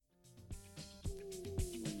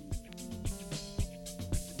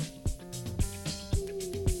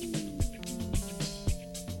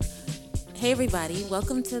Hey everybody,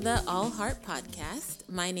 welcome to the All Heart Podcast.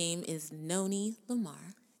 My name is Noni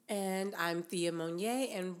Lamar. And I'm Thea Monnier,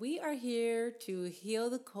 and we are here to heal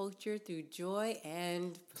the culture through joy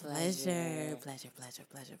and pleasure. Pleasure.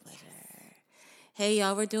 Hey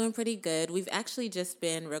y'all, we're doing pretty good. We've actually just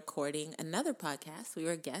been recording another podcast. We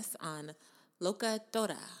were guests on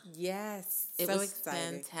Locatora. Yes, It so was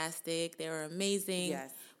exciting. fantastic. They were amazing.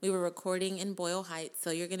 Yes. We were recording in Boyle Heights, so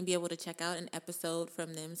you're going to be able to check out an episode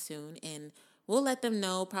from them soon, and we'll let them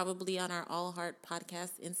know probably on our All Heart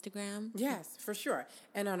Podcast Instagram. Yes, for sure.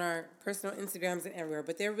 And on our personal Instagrams and everywhere.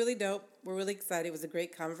 But they're really dope. We're really excited. It was a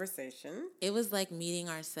great conversation. It was like meeting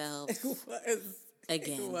ourselves It was.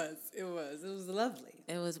 again. It was lovely.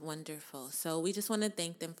 It was wonderful. So we just want to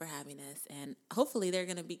thank them for having us, and hopefully they're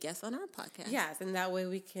going to be guests on our podcast. Yes, and that way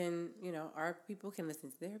we can, our people can listen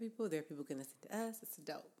to their people can listen to us. It's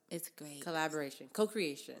dope. It's great. Collaboration,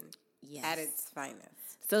 co-creation. Yes. At its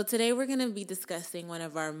finest. So today we're going to be discussing one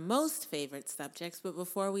of our most favorite subjects, but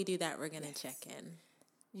before we do that, we're going to check in.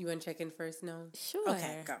 You want to check in first, No? Sure.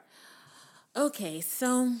 Okay, go. Okay,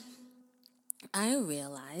 so I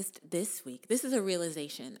realized this week, this is a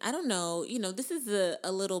realization. I don't know, this is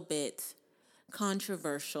a little bit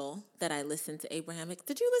controversial that I listened to Abraham Hicks.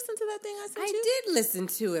 Did you listen to that thing I sent you? I did listen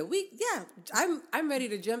to it. I'm ready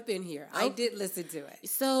to jump in here. I did listen to it.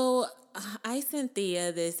 So I sent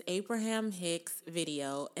Thea this Abraham Hicks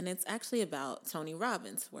video, and it's actually about Tony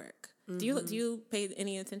Robbins' work. Mm-hmm. Do you pay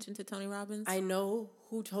any attention to Tony Robbins? I know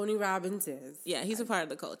who Tony Robbins is. Yeah, he's a part of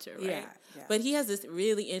the culture, right? Yeah. But he has this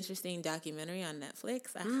really interesting documentary on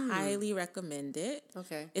Netflix. I highly recommend it.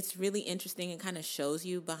 Okay. It's really interesting. It kind of shows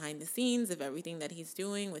you behind the scenes of everything that he's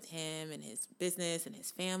doing with him and his business and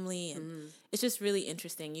his family. And it's just really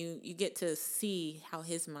interesting. You get to see how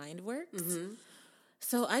his mind works. Mm-hmm.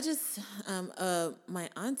 So I just, my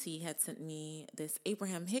auntie had sent me this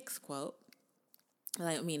Abraham Hicks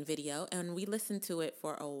video, and we listened to it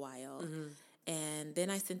for a while. Mm-hmm. And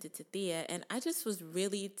then I sent it to Thea, and I just was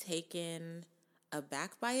really taken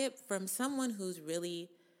aback by it from someone who's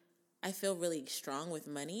I feel really strong with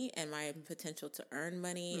money and my potential to earn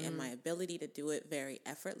money and my ability to do it very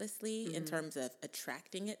effortlessly in terms of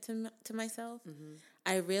attracting it to myself. Mm-hmm.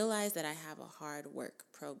 I realized that I have a hard work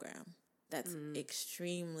program that's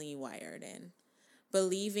extremely wired in.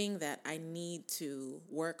 Believing that I need to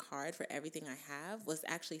work hard for everything I have was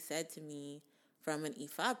actually said to me from an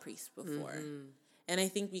Ifa priest before. Mm-hmm. And I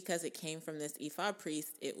think because it came from this Ifa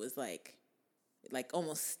priest, it was like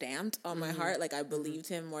almost stamped on my heart. Like I believed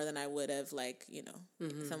him more than I would have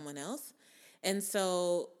someone else. And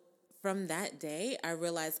so from that day, I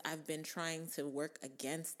realized I've been trying to work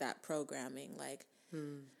against that programming.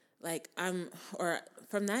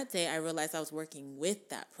 From that day, I realized I was working with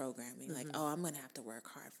that programming. Mm-hmm. Like, I'm going to have to work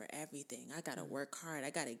hard for everything. I got to work hard. I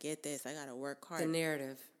got to get this. I got to work hard.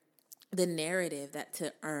 The narrative that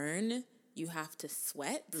to earn, you have to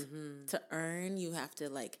sweat. Mm-hmm. To earn, you have to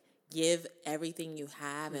give everything you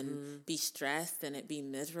have and be stressed and it be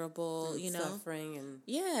miserable, and suffering and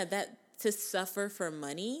that to suffer for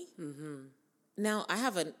money. Mm-hmm. Now I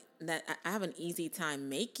have an easy time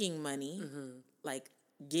making money,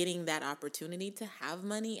 getting that opportunity to have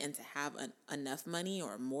money and to have enough money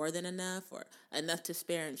or more than enough or enough to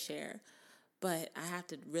spare and share. But I have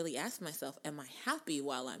to really ask myself, am I happy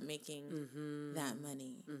while I'm making that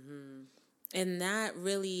money? Mm-hmm. And that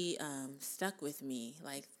really stuck with me.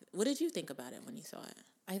 What did you think about it when you saw it?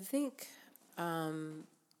 I think I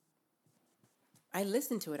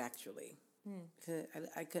listened to it, actually.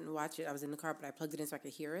 I couldn't watch it. I was in the car, but I plugged it in so I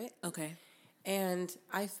could hear it. Okay. And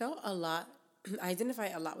I felt I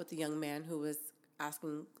identified a lot with the young man who was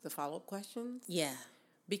asking the follow-up questions. Yeah.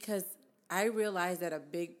 Because I realized that a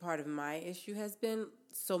big part of my issue has been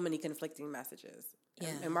so many conflicting messages. Yeah.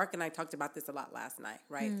 And Mark and I talked about this a lot last night,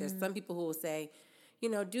 right? There's some people who will say,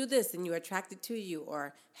 do this and you attract it to you,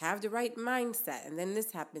 or have the right mindset, and then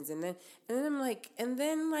this happens, and then I'm like,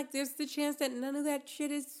 there's the chance that none of that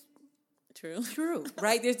shit is true,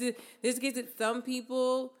 right? There's the case that some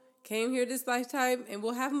people came here this lifetime and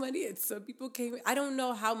will have money, and some people came. I don't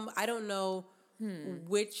know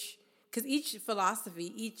which. Because each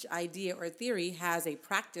philosophy, each idea or theory has a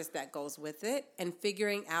practice that goes with it, and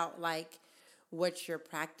figuring out what your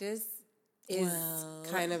practice is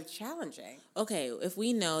kind of challenging. Okay, if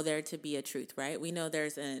we know there to be a truth, right? We know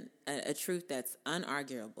there's a truth that's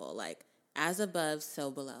unarguable, as above,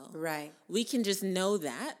 so below. Right. We can just know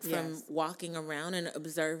that from walking around and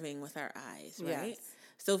observing with our eyes, right? Yes.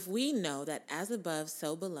 So if we know that as above,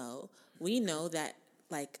 so below, we know that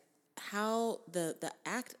how the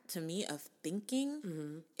act to me of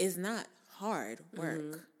thinking is not hard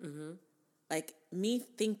work. like me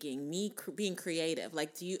thinking, being creative.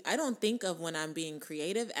 Like, I don't think of when I'm being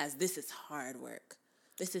creative as this is hard work.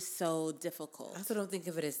 This is so difficult. I also don't think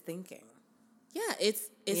of it as thinking. Yeah, it's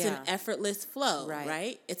an effortless flow,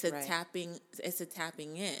 right? It's a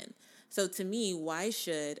tapping in. So to me, why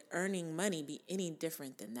should earning money be any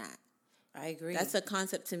different than that? I agree. That's a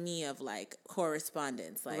concept to me of like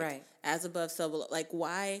correspondence, like as above, so below. Like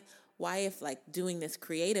why if like doing this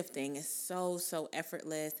creative thing is so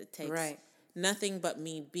effortless, it takes nothing but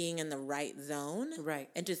me being in the right zone,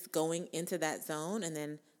 and just going into that zone, and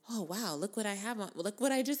then oh wow, look what I have look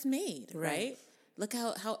what I just made, right? Look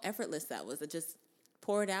how effortless that was. It just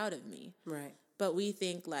poured out of me, right? But we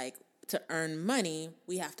think like to earn money,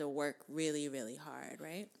 we have to work really, really hard,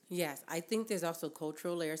 right? Yes, I think there's also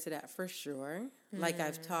cultural layers to that for sure. Like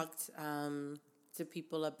I've talked to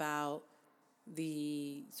people about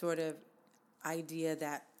the sort of idea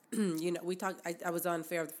that, I was on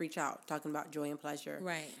Fair of the Free Child talking about joy and pleasure.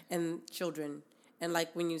 And children. And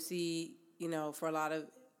like when you see, for a lot of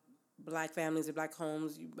Black families or Black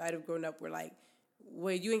homes, you might have grown up where like,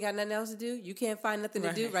 where you ain't got nothing else to do, you can't find nothing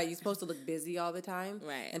to do, right? You're supposed to look busy all the time,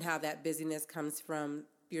 and how that busyness comes from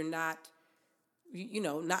you're not,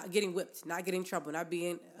 not getting whipped, not getting in trouble, not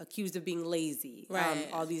being accused of being lazy,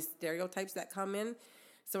 all these stereotypes that come in.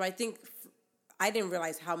 So I think I didn't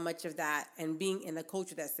realize how much of that, and being in a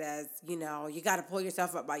culture that says, you got to pull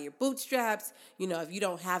yourself up by your bootstraps, if you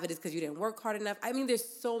don't have it, it's because you didn't work hard enough. I mean, there's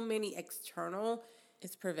so many external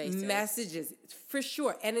it's pervasive messages for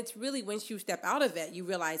sure. And it's really once you step out of it, you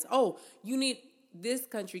realize, this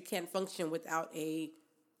country can't function without a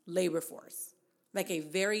labor force, like a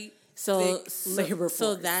very thick labor force.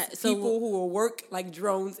 So people who will work like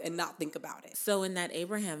drones and not think about it. So in that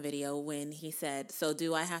Abraham video, when he said, "So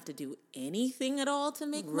do I have to do anything at all to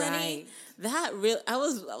make money?" That I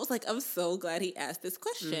was like, I'm so glad he asked this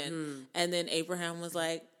question. And then Abraham was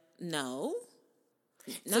like, "No."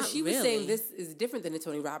 So she was saying this is different than the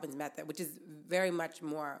Tony Robbins method, which is very much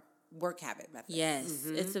more work habit method. Yes,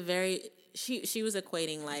 it's a very she was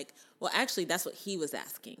equating like, well, actually, that's what he was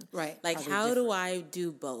asking, right? Like, how do I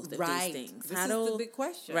do both of these things? This is the big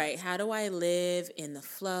question, right? How do I live in the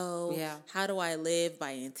flow? Yeah. How do I live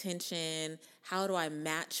by intention? How do I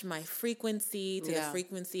match my frequency to the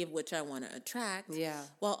frequency of which I want to attract? Yeah,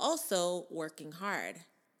 while also working hard.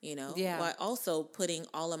 While also putting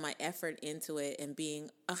all of my effort into it and being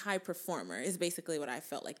a high performer is basically what I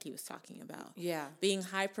felt like he was talking about. Yeah. Being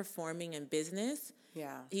high performing in business.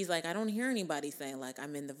 Yeah. He's like, I don't hear anybody saying like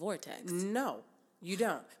I'm in the vortex. No, you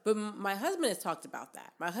don't. But my husband has talked about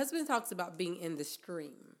that. My husband talks about being in the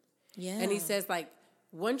stream. Yeah. And he says like,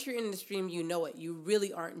 once you're in the stream, you know it. You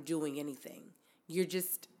really aren't doing anything. You're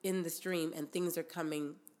just in the stream and things are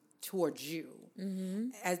coming towards you.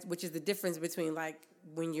 Which is the difference between like,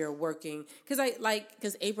 when you're working,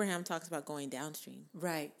 because Abraham talks about going downstream,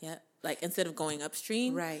 right? Yeah, like instead of going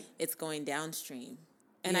upstream, right? It's going downstream,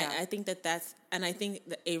 and I think that's, and I think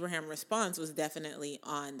the Abraham response was definitely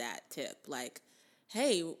on that tip. Like,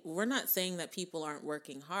 hey, we're not saying that people aren't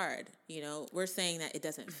working hard. We're saying that it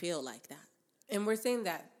doesn't feel like that, and we're saying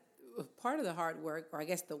that part of the hard work, or I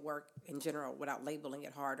guess the work in general, without labeling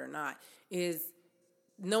it hard or not, is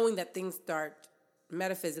knowing that things start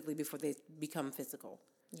metaphysically before they become physical.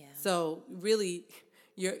 Yeah. So really,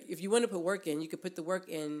 if you want to put work in, you could put the work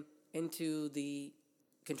into the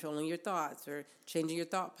controlling your thoughts or changing your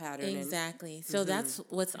thought pattern. Exactly. So that's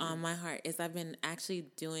what's on my heart is I've been actually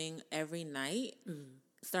doing every night,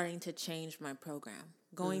 starting to change my program,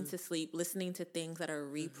 going to sleep, listening to things that are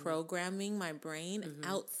reprogramming my brain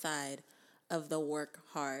outside of the work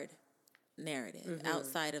hard narrative,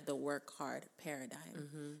 outside of the work hard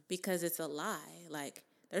paradigm, because it's a lie. Like,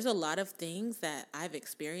 there's a lot of things that I've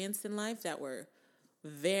experienced in life that were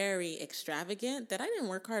very extravagant that I didn't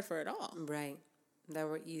work hard for at all. Right. That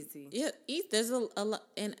were easy. Yeah. There's a lot.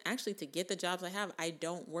 And actually, to get the jobs I have, I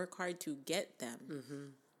don't work hard to get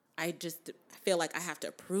them. I just feel like I have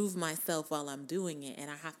to prove myself while I'm doing it. And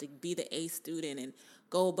I have to be the A student and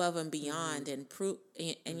go above and beyond and prove.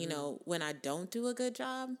 And when I don't do a good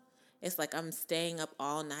job, it's like I'm staying up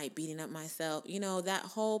all night, beating up myself. That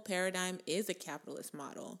whole paradigm is a capitalist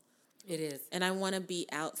model. It is. And I want to be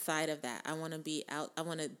outside of that. I want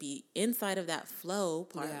to be inside of that flow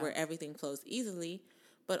part where everything flows easily,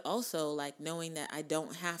 but also like knowing that I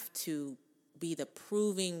don't have to be the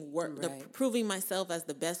proving myself as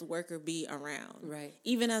the best worker bee around. Right.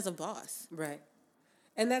 Even as a boss. Right.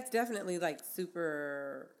 And that's definitely like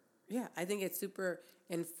super, I think it's super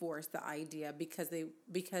enforced, the idea, because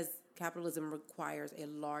capitalism requires a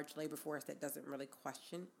large labor force that doesn't really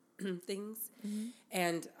question things.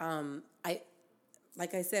 And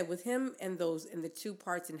like I said, with him and the two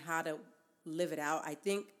parts and how to live it out, I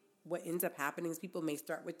think what ends up happening is people may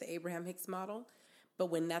start with the Abraham Hicks model, but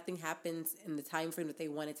when nothing happens in the time frame that they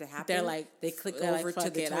want it to happen, they're like, they click over to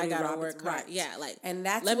the Tony Robbins. Work hard. Yeah, like, and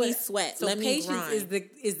that's let me sweat. So let me grind. patience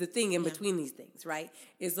is the thing in between these things, right?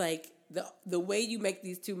 It's like the way you make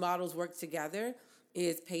these two models work together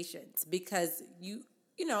is patience, because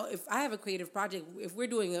you know, if I have a creative project, if we're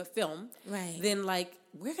doing a film, right, then like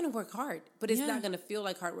we're going to work hard, but it's not going to feel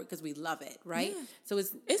like hard work because we love it, right? Yeah. So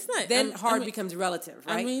it's not. Then hard becomes relative,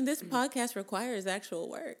 right? I mean, this podcast requires actual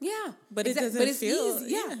work. Yeah, but it doesn't feel.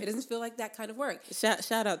 Easy. Yeah, it doesn't feel like that kind of work.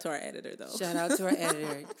 Shout out to our editor, though. Shout out to our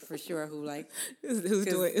editor for sure,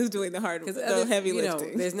 who's doing the hard, the heavy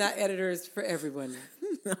lifting. There's not editors for everyone.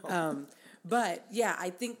 No. But yeah, I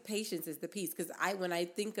think patience is the piece, because when I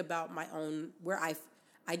think about my own, where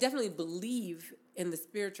I definitely believe in the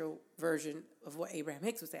spiritual version of what Abraham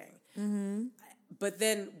Hicks was saying. Mm-hmm. But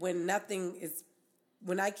then when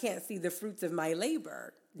I can't see the fruits of my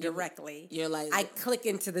labor directly, you're like, I click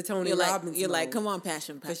into the Tony Robbins. You're like, come on,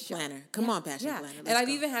 passion planner. Come on, passion planner. And I've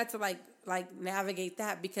even had to like navigate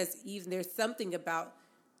that, because even there's something about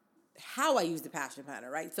how I use the passion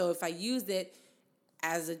planner, right? So if I use it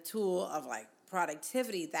as a tool of like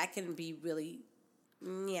productivity, that can be really,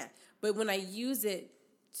 But when I use it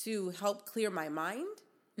to help clear my mind,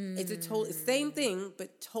 it's same thing,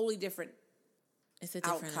 but totally different. It's a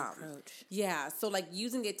different approach. Yeah. So like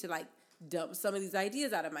using it to like dump some of these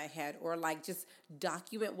ideas out of my head, or like just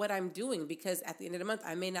document what I'm doing, because at the end of the month,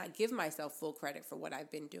 I may not give myself full credit for what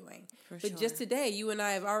I've been doing. But just today, you and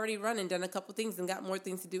I have already run and done a couple things and got more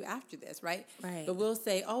things to do after this, right? Right. But we'll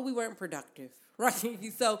say, oh, we weren't productive, right?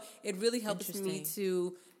 So it really helps me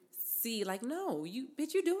to see, like, no,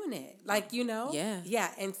 you're doing it. Like, you know? Yeah. Yeah.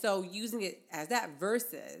 And so using it as that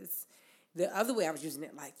versus the other way I was using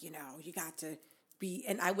it, like, you know, you got to be,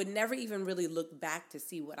 and I would never even really look back to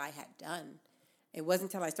see what I had done. It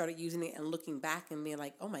wasn't until I started using it and looking back and being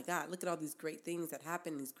like, oh my God, look at all these great things that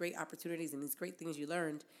happened, these great opportunities and these great things you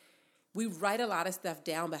learned. We write a lot of stuff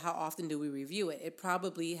down, but how often do we review it? It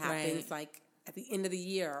probably happens like at the end of the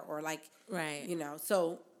year, or like, you know,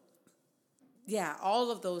 so yeah,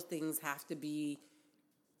 all of those things have to be,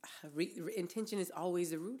 intention is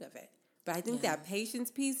always the root of it. But I think that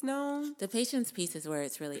patience piece, the patience piece is where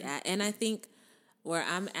it's really at. And I think where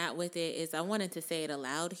I'm at with it is I wanted to say it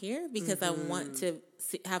aloud here, because I want to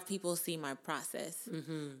have people see my process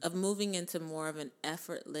of moving into more of an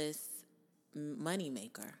effortless money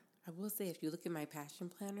maker. I will say, if you look at my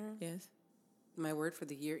passion planner, yes, my word for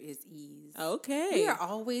the year is ease. Okay. We are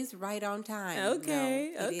always right on time.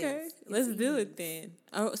 Okay. Let's do it then.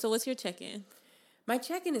 Oh, so what's your check-in? My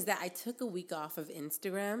check-in is that I took a week off of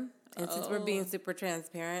Instagram. And since we're being super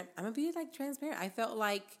transparent, I'm going to be like transparent. I felt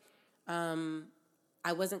like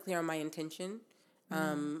I wasn't clear on my intention.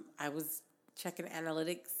 I was checking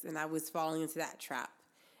analytics and I was falling into that trap.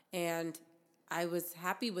 And I was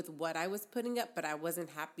happy with what I was putting up, but I wasn't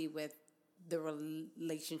happy with the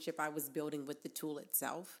relationship I was building with the tool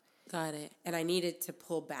itself. Got it. And I needed to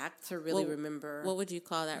pull back to really remember. What would you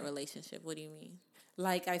call that relationship? What do you mean?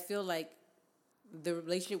 Like, I feel like the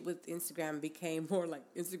relationship with Instagram became more like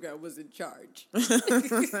Instagram was in charge.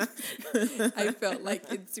 I felt like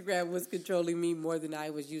Instagram was controlling me more than I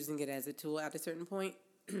was using it as a tool at a certain point.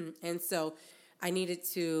 And so I needed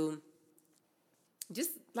to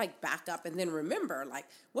just like back up and then remember, like,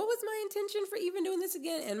 what was my intention for even doing this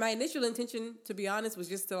again? And my initial intention, to be honest, was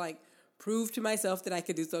just to like prove to myself that I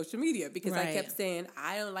could do social media, because I kept saying,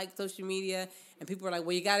 I don't like social media. And people were like,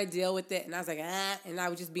 well, you got to deal with it. And I was like, and I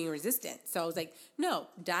was just being resistant. So I was like, no,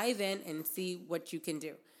 dive in and see what you can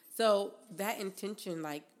do. So that intention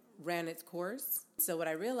like ran its course. So what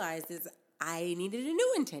I realized is I needed a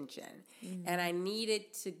new intention, and I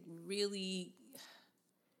needed to really,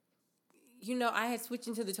 you know, I had switched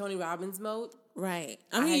into the Tony Robbins mode. Right.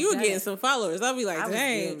 I mean, you were getting some followers. I'll be like,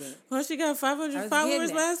 dang, well, she got 500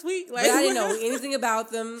 followers last week. Like, but I didn't know anything about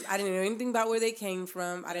them. I didn't know anything about where they came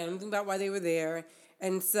from. I didn't know anything about why they were there.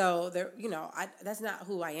 And so, you know, that's not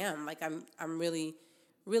who I am. Like, I'm really,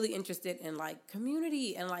 really interested in, like,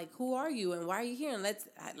 community and, like, who are you and why are you here? And let's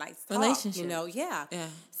talk, relationship. You know? Yeah.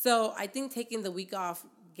 So I think taking the week off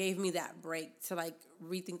gave me that break to, like,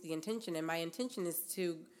 rethink the intention. And my intention is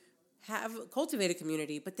to cultivate a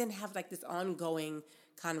community, but then have like this ongoing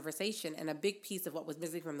conversation. And a big piece of what was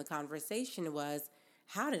missing from the conversation was,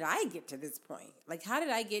 how did I get to this point? Like, how did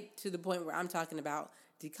I get to the point where I'm talking about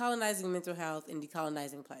decolonizing mental health and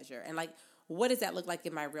decolonizing pleasure? And like, what does that look like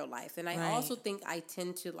in my real life? And I also think I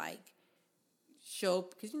tend to like show,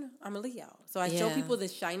 because, you know, I'm a Leo. So I show people the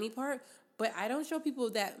shiny part, but I don't show people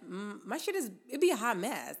that my shit it'd be a hot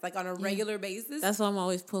mess, like on a regular basis. That's why I'm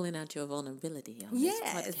always pulling out your vulnerability on this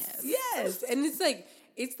podcast. Yes. And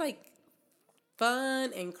it's like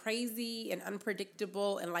fun and crazy and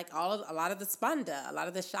unpredictable, and like a lot of the spanda, a lot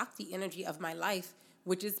of the Shakti energy of my life,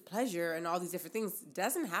 which is pleasure and all these different things,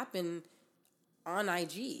 doesn't happen on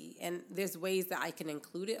IG. And there's ways that I can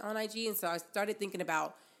include it on IG. And so I started thinking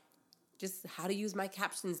about just how to use my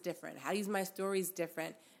captions different, how to use my stories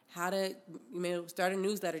different, how to start a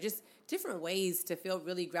newsletter, just different ways to feel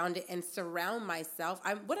really grounded and surround myself.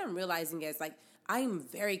 What I'm realizing is like I'm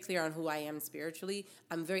very clear on who I am spiritually.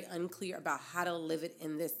 I'm very unclear about how to live it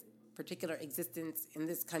in this particular existence, in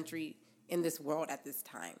this country, in this world at this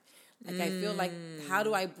time. Like I feel like, how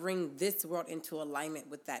do I bring this world into alignment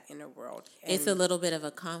with that inner world? And it's a little bit of a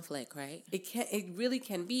conflict, right? It really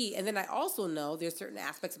can be. And then I also know there's certain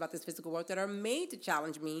aspects about this physical world that are made to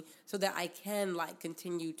challenge me so that I can like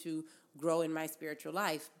continue to grow in my spiritual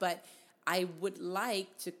life. But I would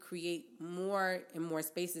like to create more and more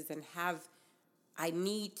spaces and I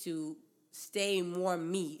need to stay more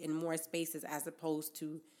me in more spaces as opposed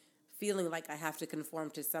to feeling like I have to conform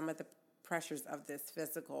to some of the pressures of this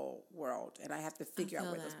physical world, and I have to figure out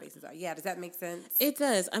where those spaces are. Yeah, does that make sense? It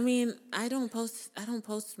does. I mean, I don't post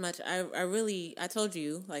much. I told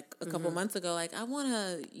you like a couple months ago, like I want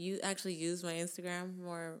to actually use my Instagram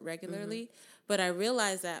more regularly, but I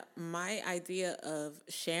realized that my idea of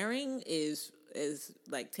sharing is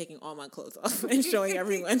like taking all my clothes off and showing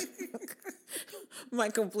everyone my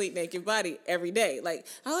complete naked body every day. Like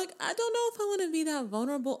I don't know if I want to be that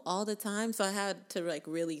vulnerable all the time. So I had to like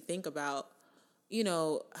really think about,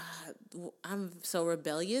 I'm so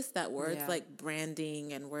rebellious that words like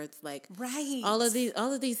branding and words like all of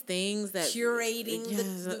these things that curating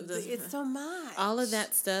it's so much. All of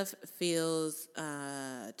that stuff feels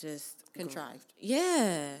just contrived.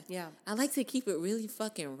 Yeah. I like to keep it really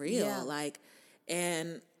fucking real. Like.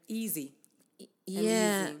 And easy.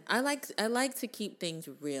 Yeah. I like to keep things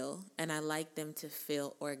real, and I like them to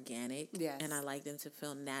feel organic. Yes. And I like them to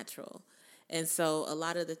feel natural. And so a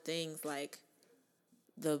lot of the things like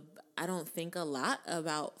I don't think a lot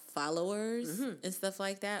about followers and stuff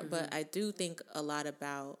like that, but I do think a lot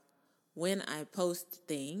about when I post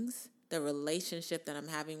things, the relationship that I'm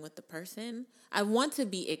having with the person. I want to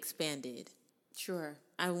be expanded. Sure.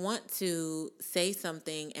 I want to say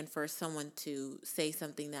something and for someone to say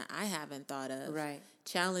something that I haven't thought of. Right.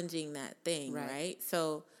 Challenging that thing, right?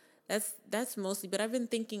 So that's mostly, but I've been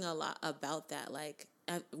thinking a lot about that. Like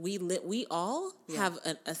we all have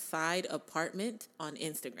a side apartment on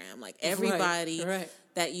Instagram. Like everybody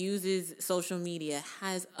that uses social media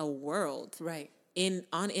has a world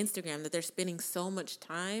on Instagram that they're spending so much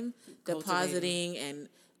time depositing and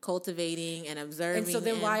cultivating and observing.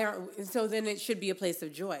 And so then it should be a place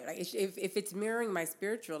of joy, right? If it's mirroring my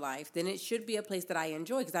spiritual life, then it should be a place that I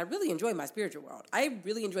enjoy, because I really enjoy my spiritual world. I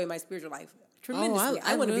really enjoy my spiritual life tremendously.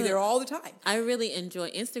 I want to be there all the time. I really enjoy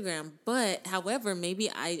Instagram, but however, maybe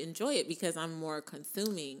I enjoy it because I'm more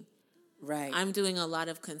consuming. Right. I'm doing a lot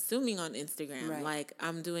of consuming on Instagram. Right. Like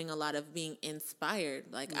I'm doing a lot of being inspired.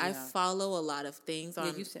 Like I follow a lot of things on.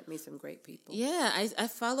 Yeah, you sent me some great people. Yeah, I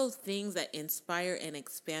follow things that inspire and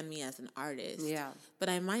expand me as an artist. Yeah. But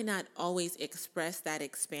I might not always express that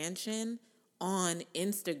expansion on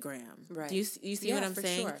Instagram. Right. Do you see what I'm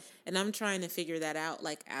saying? Sure. And I'm trying to figure that out,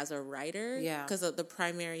 like as a writer. Yeah. Because the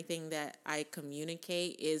primary thing that I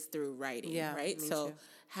communicate is through writing. Yeah. Right. So. Too.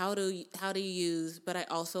 How do you use, but I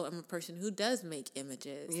also am a person who does make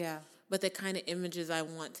images. Yeah. But the kind of images I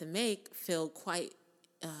want to make feel quite,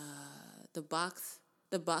 the box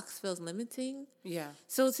feels limiting. Yeah.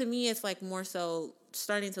 So to me, it's like more so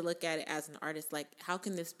starting to look at it as an artist, like how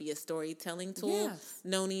can this be a storytelling tool? Yes.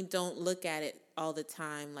 Noni, don't look at it all the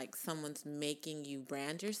time like someone's making you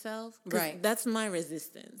brand yourself. Right. That's my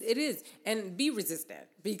resistance. It is. And be resistant,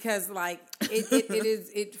 because like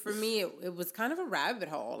it for me, it was kind of a rabbit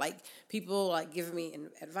hole. Like people like giving me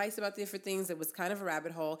advice about different things. It was kind of a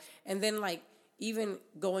rabbit hole. And then like even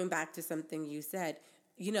going back to something you said,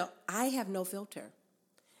 I have no filter.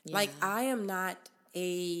 Yeah. Like I am not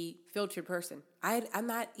a filtered person. I'm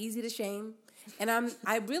not easy to shame. And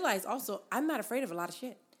I realize also I'm not afraid of a lot of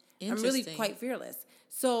shit. I'm really quite fearless.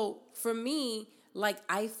 So for me, like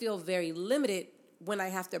I feel very limited when I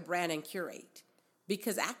have to brand and curate,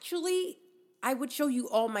 because actually I would show you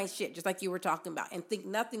all my shit just like you were talking about and think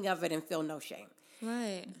nothing of it and feel no shame.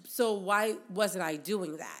 Right. So why wasn't I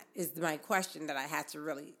doing that is my question that I had to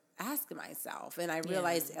really ask myself. And I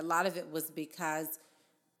realized a lot of it was because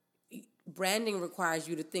branding requires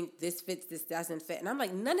you to think this fits, this doesn't fit. And I'm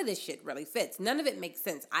like, none of this shit really fits. None of it makes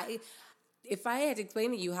sense. if I had to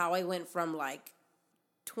explain to you how I went from like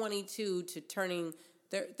 22 to turning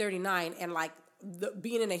 39 and like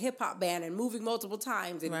being in a hip hop band and moving multiple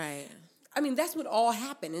times. And, right. I mean, that's what all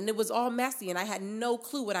happened. And it was all messy. And I had no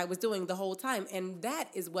clue what I was doing the whole time. And that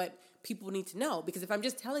is what people need to know. Because if I'm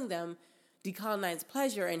just telling them decolonize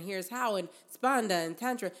pleasure and here's how and Spanda and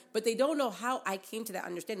Tantra, but they don't know how I came to that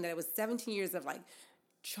understanding that it was 17 years of like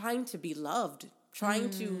trying to be loved, trying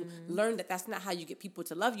to learn that that's not how you get people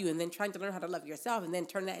to love you, and then trying to learn how to love yourself, and then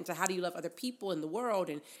turn that into how do you love other people in the world,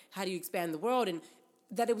 and how do you expand the world, and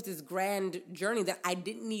that it was this grand journey that I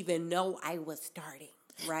didn't even know I was starting,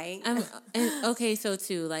 right? And okay, so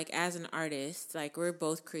too, like as an artist, like we're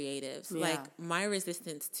both creatives. Yeah. Like my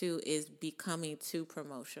resistance too is becoming too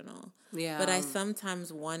promotional. Yeah. But I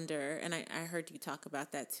sometimes wonder, and I heard you talk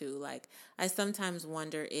about that too, like I sometimes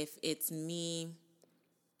wonder if it's me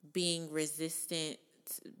being resistant,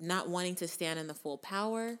 not wanting to stand in the full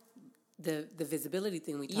power. The visibility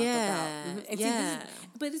thing we talked Yeah, about. And yeah.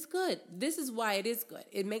 But it's good. This is why it is good.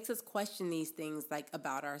 It makes us question these things like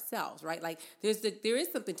about ourselves, right? Like there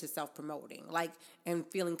is something to self-promoting, like, and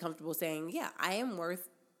feeling comfortable saying, yeah, I am worth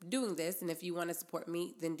doing this. And if you want to support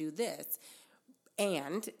me, then do this.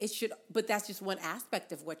 And it should, but that's just one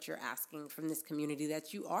aspect of what you're asking from this community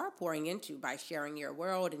that you are pouring into by sharing your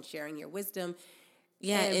world and sharing your wisdom.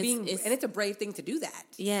 Yeah, and it's a brave thing to do that.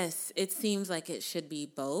 Yes, it seems like it should be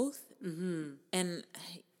both. Mm-hmm. And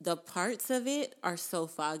the parts of it are so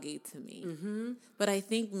foggy to me. Mm-hmm. But I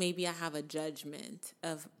think maybe I have a judgment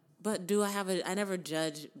of, but I never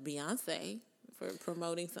judge Beyonce for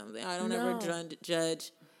promoting something. I don't ever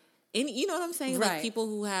judge any, you know what I'm saying? Right. Like people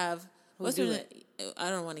who have, I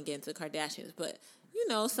don't want to get into Kardashians, but you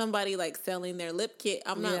know, somebody like selling their lip kit.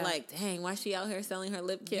 I'm not like, dang, why is she out here selling her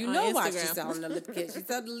lip kit on Instagram? You know why she's selling the lip kit. She's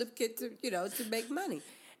selling the lip kit to make money.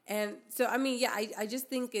 And so, I mean, yeah, I just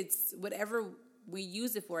think it's whatever we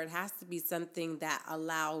use it for, it has to be something that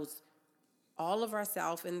allows all of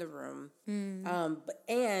ourselves in the room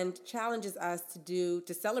and challenges us to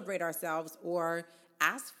celebrate ourselves or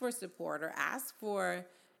ask for support or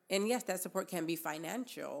and yes, that support can be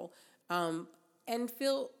financial, and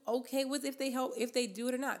feel okay with if they do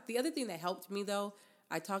it or not. The other thing that helped me, though,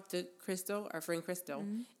 I talked to Crystal, our friend Crystal,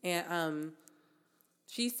 and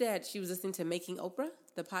she said she was listening to Making Oprah,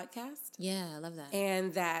 the podcast. Yeah, I love that.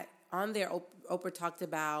 And that on there, Oprah talked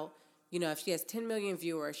about, if she has 10 million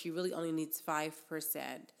viewers, she really only needs 5%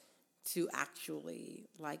 to actually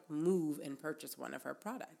like move and purchase one of her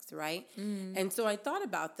products, right? Mm. And so I thought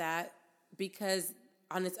about that because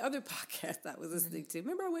on this other podcast I was listening to,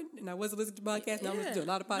 remember I went and I wasn't listening to podcasts, now I'm listening to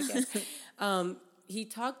a lot of podcasts. He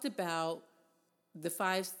talked about the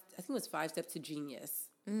 5 steps to genius.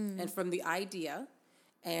 And from the idea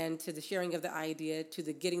and to the sharing of the idea, to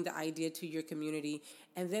the getting the idea to your community,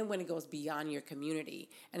 and then when it goes beyond your community.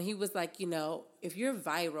 And he was like, if you're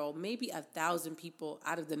viral, maybe 1,000 people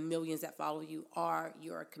out of the millions that follow you are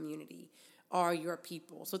your community, are your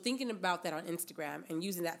people. So thinking about that on Instagram and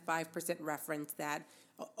using that 5% reference that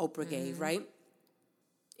Oprah gave, right?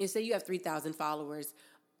 You say you have 3,000 followers,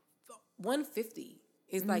 150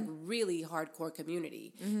 is like really hardcore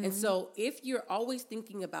community. Mm-hmm. And so if you're always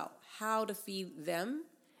thinking about how to feed them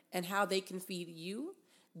and how they can feed you,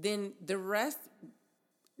 then the rest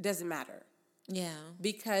doesn't matter. Yeah.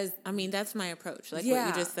 Because I mean, that's my approach. Like what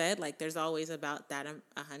you just said, like there's always about that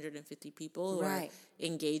 150 people who are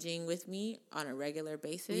engaging with me on a regular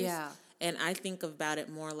basis. Yeah. And I think about it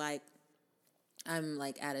more like I'm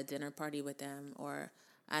like at a dinner party with them, or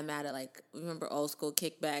I'm at a, like, remember old school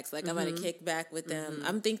kickbacks? Like, I'm at a kickback with them.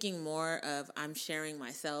 I'm thinking more of I'm sharing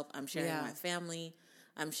myself. I'm sharing my family.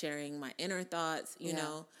 I'm sharing my inner thoughts, you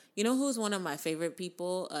know. You know who's one of my favorite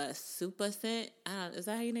people? Supa Scent. Is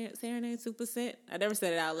that how you say her name? Supa Scent? I never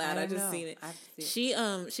said it out loud. I just seen it.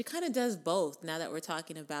 She kind of does both now that we're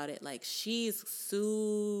talking about it. Like, she's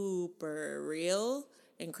super real.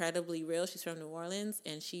 Incredibly real. She's from New Orleans,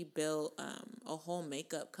 and she built a whole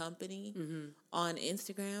makeup company on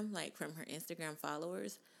Instagram, like from her Instagram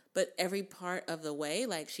followers. But every part of the way,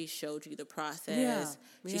 like she showed you the process.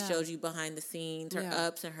 She showed you behind the scenes, her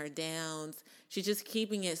ups and her downs. She's just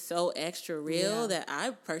keeping it so extra real that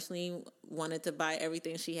I personally wanted to buy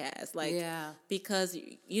everything she has. Like, because,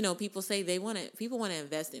 people say people want to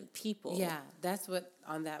invest in people. Yeah, that's what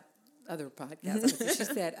on that other podcast, she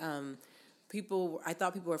said, I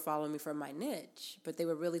thought people were following me for my niche, but they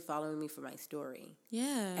were really following me for my story.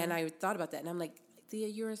 Yeah. And I thought about that, and I'm like, Thea,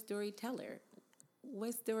 you're a storyteller.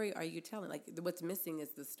 what story are you telling? Like, what's missing is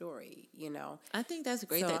the story, you know? I think that's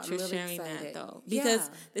great So that you're I'm really sharing excited. that, though. Because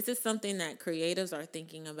Yeah. this is something that creatives are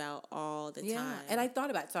thinking about all the time. And I thought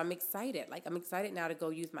about it, so I'm excited. Like, I'm excited now to go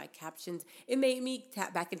use my captions. It made me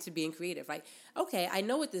tap back into being creative. Like, okay, I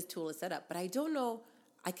know what this tool is set up, but I don't know,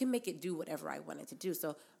 I can make it do whatever I want it to do.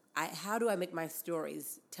 So how do I make my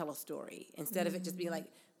stories tell a story instead of it just being like,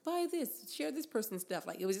 buy this, share this person's stuff.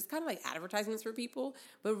 Like, it was just kind of like advertisements for people,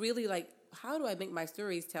 but really like, how do I make my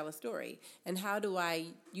stories tell a story? And how do I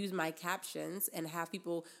use my captions and have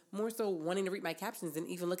people more so wanting to read my captions than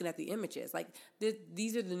even looking at the images? Like,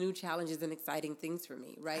 these are the new challenges and exciting things for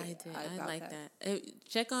me, right? I did. I like that.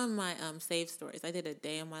 Check on my save stories. I did a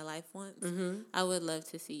day in my life once. I would love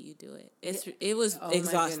to see you do it. It was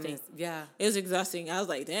exhausting. Yeah. It was exhausting. I was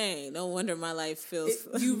like, dang, no wonder my life feels...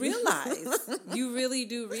 You realize. You really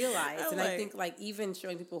do realize. I think, like, even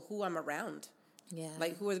showing people who I'm around. Yeah.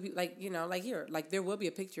 Like, who are the people, like, you know, like here. Like, there will be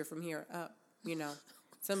a picture from here up, you know.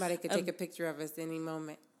 Somebody could take a picture of us any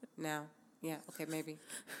moment now. Yeah, okay, maybe.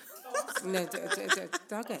 No, it's okay. It's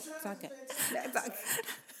okay.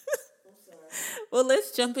 Well,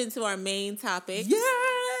 let's jump into our main topic.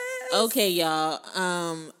 Yes! Okay, y'all.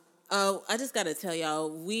 I just got to tell y'all,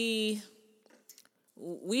 we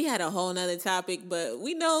had a whole nother topic, but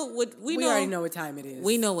we already know what time it is.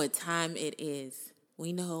 We know what time it is.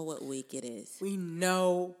 We know what week it is. We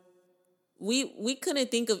know. We couldn't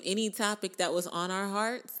think of any topic that was on our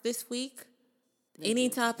hearts this week. Any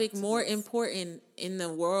topic more important in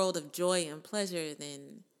the world of joy and pleasure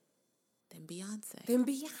than Beyonce.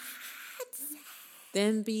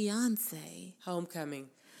 Than Beyonce. Homecoming.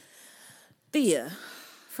 Thea,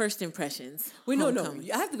 first impressions. No.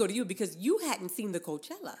 I have to go to you because you hadn't seen the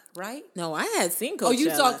Coachella, right? No, I had seen Coachella. Oh, you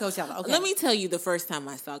saw Coachella. Okay. Let me tell you the first time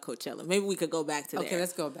I saw Coachella. Maybe we could go back to there. Okay,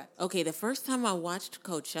 let's go back. Okay, the first time I watched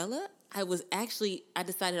Coachella, I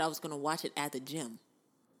decided I was going to watch it at the gym.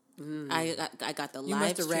 I got the live stream. You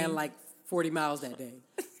must have ran like 40 miles that day.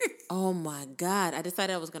 Oh my God. I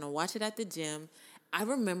decided I was going to watch it at the gym. I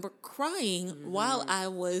remember crying while I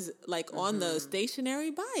was like on the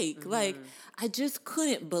stationary bike. Like, I just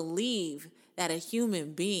couldn't believe that a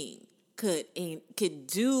human being could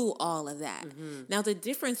do all of that. Now, the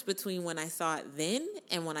difference between when I saw it then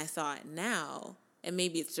and when I saw it now, and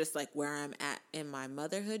maybe it's just like where I'm at in my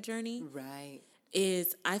motherhood journey, right,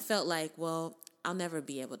 is I felt like, well, I'll never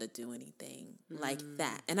be able to do anything like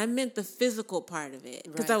that. And I meant the physical part of it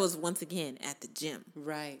because I was once again at the gym.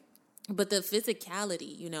 Right. But the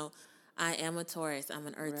physicality, you know, I am a Taurus. I'm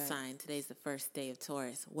an earth sign. Today's the first day of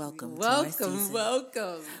Taurus. Welcome to our season.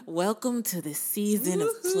 Welcome to the season of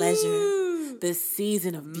pleasure, the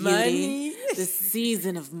season of beauty, money. The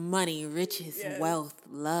season of money, riches, wealth,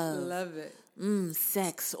 love. Love it.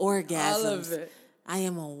 Sex, orgasms. All of it. I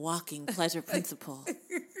am a walking pleasure principle.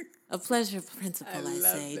 A pleasure principle, I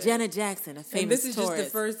say. That. Janet Jackson, a famous Taurus. And this is just the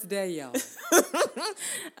first day, y'all.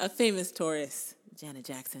 A famous Taurus, Janet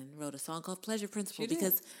Jackson, wrote a song called Pleasure Principle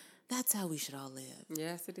because that's how we should all live.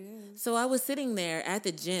 Yes, it is. So I was sitting there at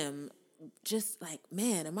the gym just like,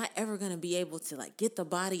 man, am I ever going to be able to like get the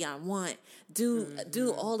body I want,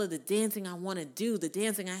 do all of the dancing I want to do, the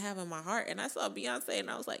dancing I have in my heart? And I saw Beyonce and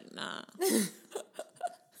I was like, nah.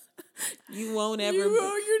 You won't ever.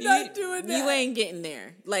 You're not doing that. You ain't getting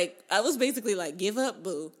there. Like, I was basically like, give up,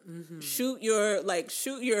 boo. Shoot your like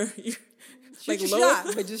lower, shot,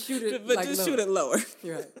 but just shoot it. But like just lower. Shoot it lower.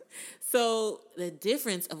 Right. So the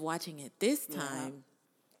difference of watching it this time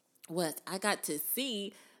was I got to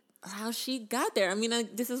see how she got there. I mean,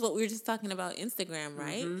 this is what we were just talking about Instagram,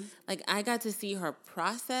 right? Like, I got to see her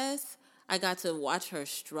process. I got to watch her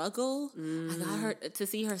struggle. I got her to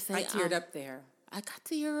see her say, I teared up there. I got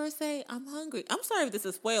to hear her say, I'm hungry. I'm sorry if this is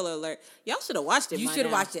a spoiler alert. Y'all should have watched it. You should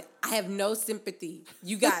have watched it. I have no sympathy.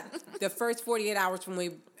 You got the first 48 hours from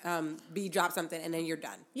when B dropped something and then you're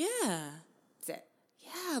done. Yeah. That's it.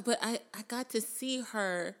 Yeah, but I got to see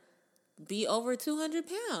her be over 200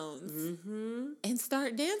 pounds and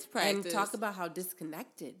start dance practice. And talk about how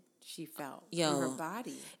disconnected she felt from her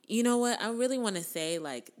body. You know what? I really want to say,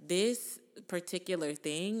 like, this particular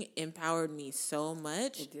thing empowered me so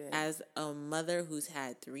much as a mother who's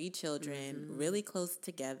had 3 children really close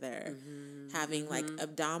together, having like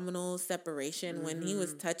abdominal separation when he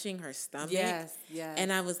was touching her stomach. Yes.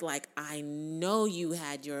 And I was like, I know you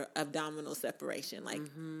had your abdominal separation. Like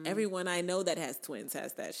everyone I know that has twins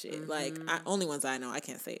has that shit. Like only ones I know. I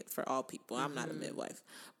can't say it for all people. I'm not a midwife.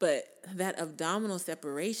 But that abdominal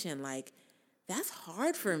separation, like, that's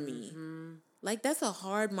hard for me. Like, that's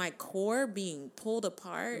my core being pulled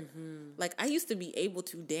apart. Like, I used to be able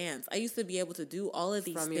to dance. I used to be able to do all of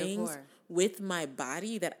these things with my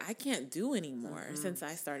body that I can't do anymore since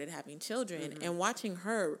I started having children. And watching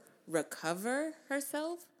her recover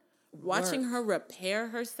herself, watching her repair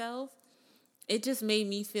herself, it just made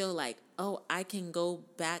me feel like, oh, I can go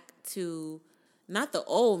back to not the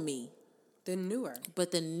old me, the newer,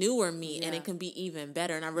 but the newer me, and it can be even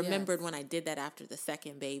better. And I remembered when I did that after the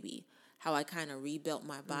second baby, how I kind of rebuilt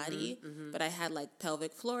my body, but I had like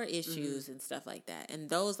pelvic floor issues and stuff like that. And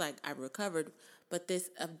those, like, I recovered. But this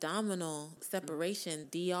abdominal separation,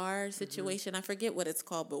 DR situation, I forget what it's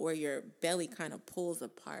called, but where your belly kind of pulls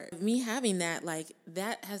apart. Me having that, like,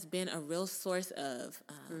 that has been a real source of,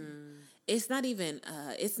 it's not even,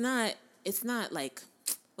 it's not like,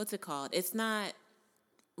 what's it called? It's not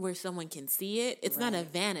where someone can see it. It's not a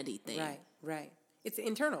vanity thing. Right. It's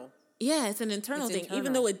internal. Yeah, it's an internal thing.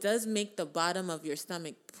 Even though it does make the bottom of your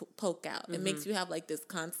stomach poke out. It makes you have like this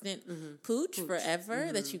constant pooch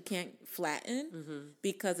forever that you can't flatten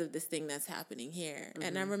because of this thing that's happening here.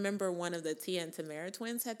 And I remember one of the Tia and Tamara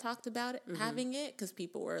twins had talked about it, having it, because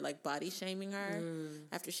people were like body shaming her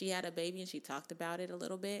after she had a baby, and she talked about it a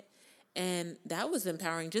little bit. And that was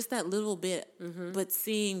empowering, just that little bit. But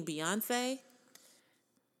seeing Beyonce,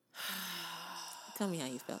 tell me how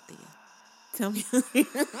you felt, Thea. Tell me.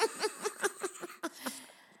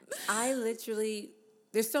 I literally,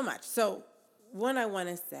 there's so much. So, one, I want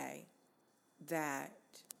to say that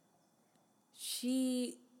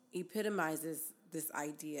she epitomizes this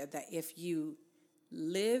idea that if you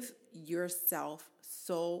live yourself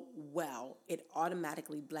so well, it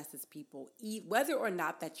automatically blesses people, whether or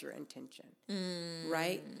not that's your intention,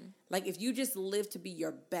 right? Like, if you just live to be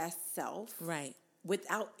your best self, right,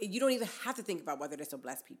 without, you don't even have to think about whether this will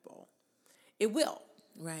bless people. It will.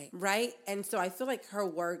 Right? And so I feel like her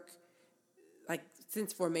work, like,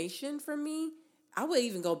 since formation for me, I would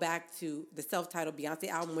even go back to the self-titled Beyonce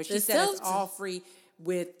album when she said it's all free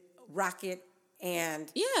with Rocket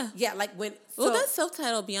and... Yeah, like when... Well, that's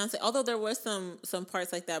self-titled Beyonce, although there was some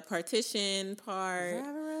parts like that partition part.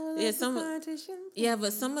 Partition. Yeah,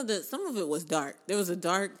 but some of it was dark. There was a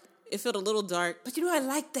dark... It felt a little dark. But you know, I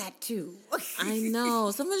like that too. I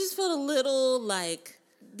know. Some of it just felt a little like...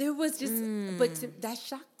 There was just, that's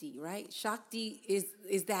Shakti, right? Shakti is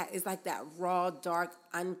like that raw, dark,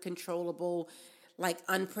 uncontrollable, like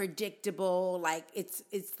unpredictable. Like it's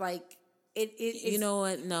like it's, you know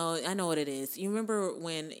what? No, I know what it is. You remember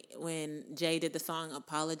when Jay did the song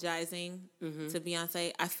 "Apologizing" to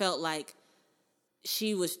Beyonce? I felt like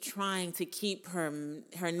she was trying to keep her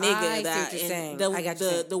nigga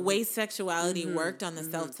the way sexuality worked on the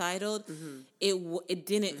self-titled. It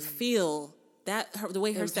didn't feel. The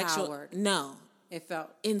way her it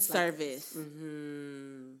felt in service,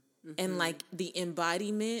 and like the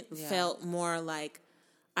embodiment felt more like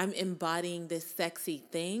I'm embodying this sexy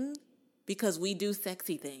thing because we do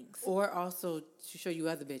sexy things, or also to show you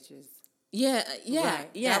other bitches. Yeah,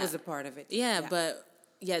 that was a part of it. But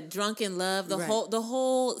drunken love, the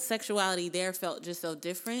whole sexuality there felt just so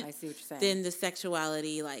different. I see what you're saying. Than the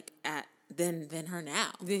sexuality like than her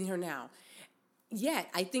now. Yeah,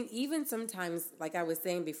 I think even sometimes, like I was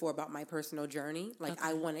saying before about my personal journey, like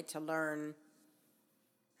I wanted to learn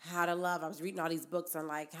how to love. I was reading all these books on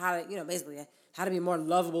like how to, basically how to be a more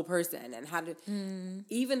lovable person and how to,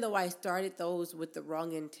 even though I started those with the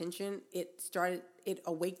wrong intention, it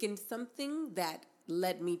awakened something that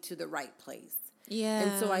led me to the right place. Yeah.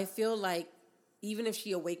 And so I feel like even if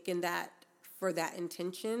she awakened that for that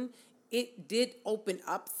intention, it did open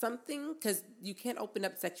up something, because you can't open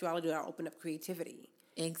up sexuality without open up creativity.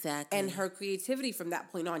 Exactly. And her creativity from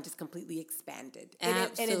that point on just completely expanded.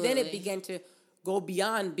 Absolutely. And then it began to go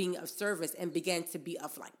beyond being of service and began to be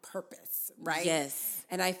of like purpose, right? Yes.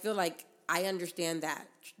 And I feel like I understand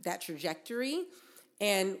that trajectory.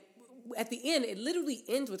 And at the end, it literally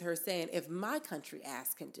ends with her saying, if my country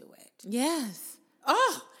ass can do it. Yes.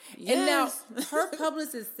 Oh! Yes. And now her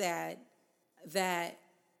publicist said that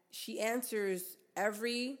she answers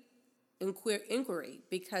every inquiry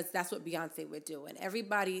because that's what Beyonce would do. And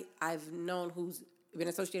everybody I've known who's been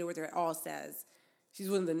associated with her at all says she's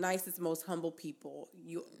one of the nicest, most humble people.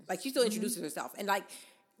 She still introduces herself. And like,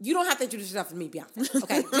 you don't have to introduce yourself to me, Beyonce.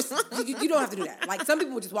 Okay? You don't have to do that. Like, some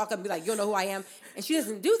people would just walk up and be like, you don't know who I am. And she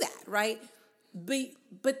doesn't do that, right?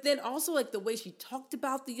 But then also like the way she talked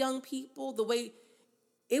about the young people, the way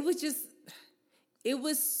it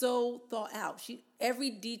was so thought out.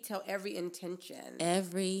 Every detail, every intention.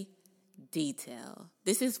 Every detail.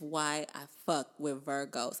 This is why I fuck with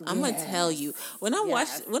Virgos. I'm gonna tell you. When I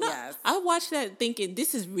watched that thinking,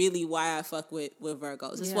 this is really why I fuck with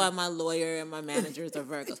Virgos. This is why my lawyer and my managers are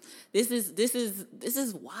Virgos. This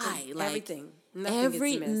is why. Like, everything.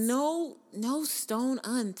 no stone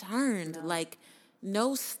unturned, like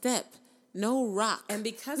no step, no rock. And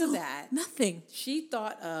because of that, nothing. She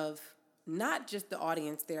thought of not just the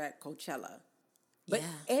audience there at Coachella, but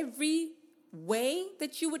every way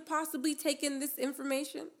that you would possibly take in this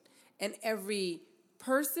information and every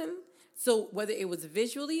person. So whether it was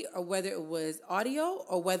visually or whether it was audio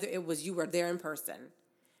or whether it was you were there in person,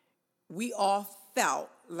 we all felt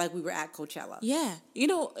like we were at Coachella. Yeah. You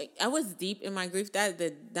know, I was deep in my grief. That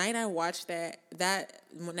the night I watched that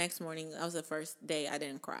next morning, that was the first day I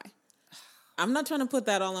didn't cry. I'm not trying to put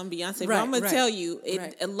that all on Beyonce, but I'm going to tell you,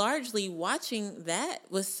 largely watching that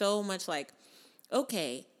was so much like,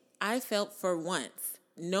 okay, I felt for once,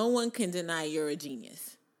 no one can deny you're a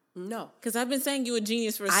genius. No. Because I've been saying you a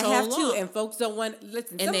genius for so long. I have too, and folks don't want,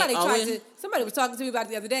 listen, and somebody was talking to me about it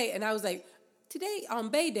the other day, and I was like, today, on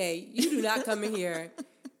Bay Day, you do not come in here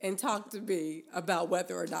and talk to me about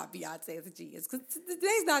whether or not Beyonce is a genius. Because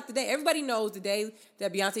today's not the day. Everybody knows the day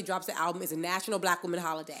that Beyonce drops an album is a National Black Women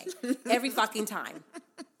holiday. Every fucking time.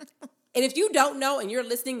 And if you don't know and you're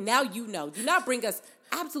listening, now you know. Do not bring us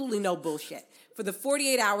absolutely no bullshit for the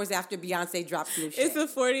 48 hours after Beyonce drops new shit. It's a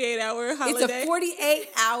 48-hour holiday. It's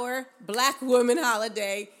a 48-hour Black woman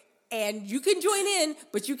holiday. And you can join in,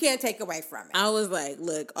 but you can't take away from it. I was like,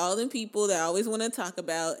 look, all them people that I always want to talk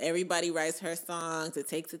about, everybody writes her songs. It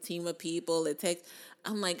takes a team of people.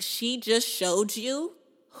 I'm like, she just showed you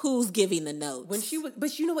who's giving the notes.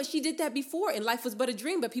 But you know what? She did that before, and Life Was But a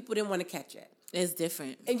Dream, but people didn't want to catch it. It's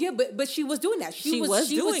different. And yeah, but she was doing that. She was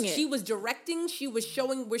doing it. She was directing. She was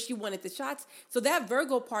showing where she wanted the shots. So that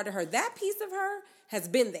Virgo part of her, that piece of her has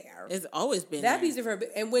been there. It's always been that piece of her.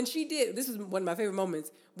 And when she did, this is one of my favorite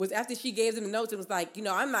moments, was after she gave them the notes, it was like, you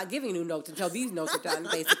know, I'm not giving you notes until these notes are done,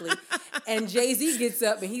 basically. And Jay-Z gets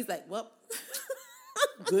up and he's like, well,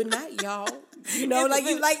 good night, y'all. You know,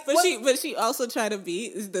 but she also tried to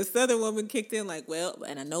be, the Southern woman kicked in like, well,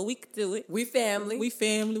 and I know we could do it. We family. We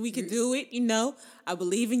could do it, you know. I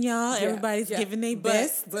believe in y'all. Yeah, everybody's giving their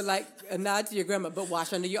best. But like a nod to your grandma, but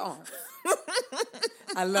wash under your arms.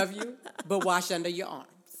 I love you, but wash under your arms.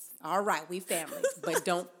 All right, we family, but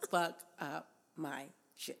don't fuck up my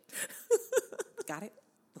shit. Got it?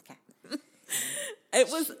 Okay. It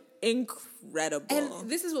was incredible. And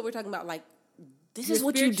this is what we're talking about, like, this is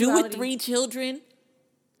what you do with 3 children.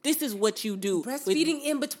 This is what you do. Breastfeeding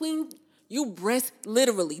in between. You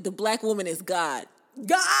literally, the Black woman is God.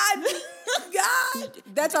 God!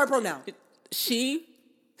 That's our pronoun. She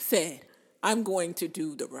said, I'm going to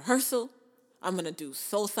do the rehearsal. I'm going to do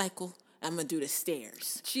Soul Cycle. I'm going to do the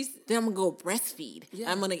stairs. Then I'm going to go breastfeed.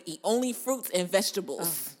 Yeah. I'm going to eat only fruits and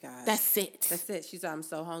vegetables. Oh, my God. That's it. She said, I'm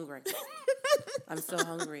so hungry. I'm so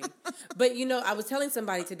hungry. But, you know, I was telling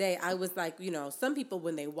somebody today, I was like, you know, some people,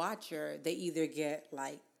 when they watch her, they either get,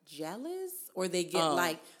 like, jealous or they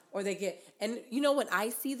get, and, you know, when I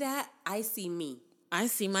see that, I see me. I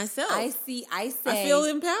see myself. I feel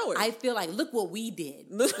empowered. I feel like, look what we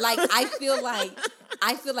did. Like, I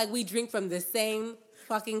feel like we drink from the same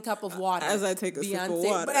fucking cup of water. As I take a sip of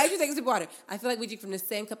water. But as you take a sip of water, I feel like we drink from the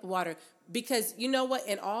same cup of water because you know what?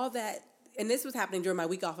 And all that, and this was happening during my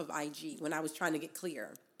week off of IG when I was trying to get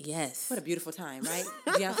clear. Yes. What a beautiful time, right?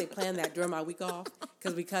 Beyonce planned that during my week off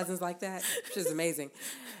because we cousins like that, which is amazing.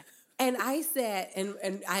 And I said,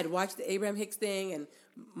 and I had watched the Abraham Hicks thing, and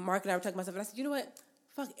Mark and I were talking about stuff, and I said, you know what?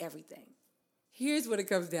 Fuck everything. Here's what it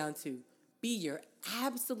comes down to. Be your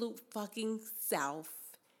absolute fucking self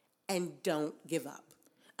and don't give up.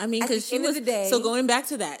 I mean, because she was, so going back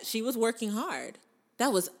to that, she was working hard.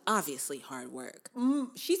 That was obviously hard work.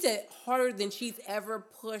 She said harder than she's ever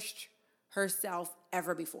pushed herself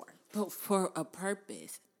ever before. But for a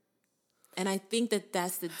purpose. And I think that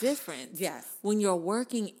that's the difference. Yes. When you're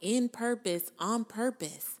working in purpose, on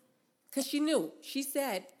purpose. Because she knew. She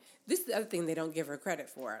said, this is the other thing they don't give her credit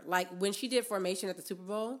for. Like, when she did Formation at the Super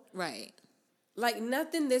Bowl. Right. Like,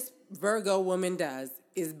 nothing this Virgo woman does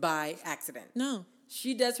is by accident. No.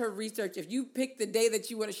 She does her research. If you pick the day that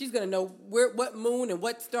you want, she's going to know what moon and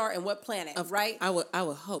what star and what planet, right? I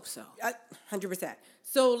would hope so. 100%.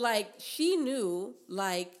 So, like, she knew,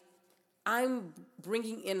 like, I'm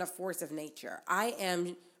bringing in a force of nature. I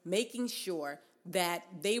am making sure that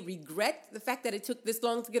they regret the fact that it took this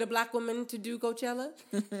long to get a Black woman to do Coachella,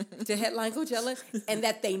 to headline Coachella, and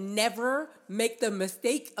that they never make the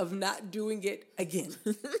mistake of not doing it again.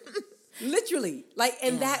 Literally. Like,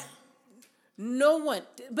 and that no one,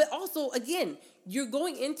 but also, again, you're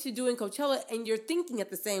going into doing Coachella and you're thinking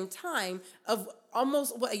at the same time of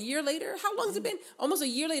almost a year later? How long has it been? Almost a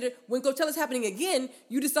year later, when Coachella's happening again,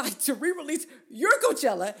 you decide to re-release your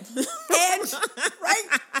Coachella, and right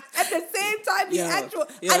at the same time, the actual.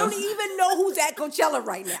 I don't even know who's at Coachella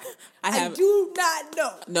right now. I do not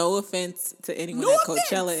know. No offense to anyone at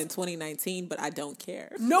Coachella in 2019, but I don't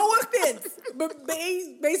care. No offense, but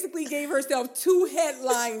they basically gave herself 2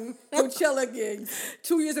 headline Coachella gigs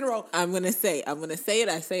 2 years in a row. I'm gonna say it.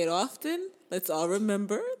 I say it often. Let's all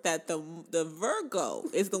remember that the Virgo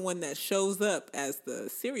is the one that shows up as the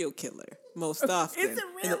serial killer most often. Is it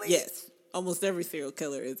really? Yes. Almost every serial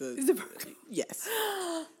killer is a Virgo. Yes.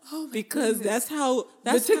 Oh because goodness.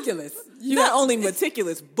 that's meticulous. Not only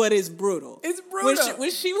meticulous, but it's brutal. It's brutal.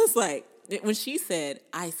 When she said,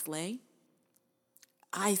 I slay,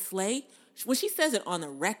 when she says it on the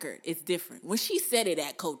record, it's different. When she said it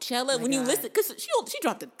at Coachella, when you listen, because she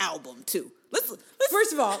dropped an album too. Let's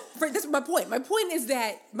First of all, that's my point. My point is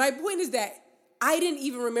that I didn't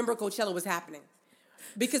even remember Coachella was happening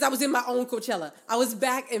because I was in my own Coachella. I was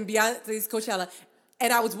back in Beyonce's Coachella,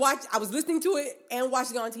 and I was listening to it and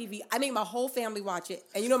watching it on TV. I made my whole family watch it,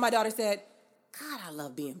 and you know what my daughter said? God, I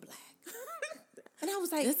love being black. And I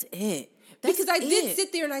was like, that's it. Because I did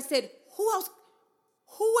sit there and I said, who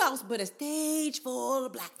else but a stage full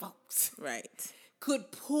of black folks, right,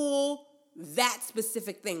 could pull that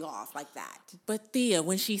specific thing off like that? But Thea,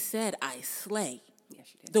 when she said I slay, yeah,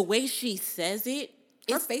 she did. The way she says it,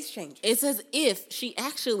 her face changes. It's as if she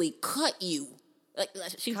actually cut you. Like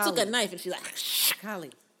she took a knife and she's like,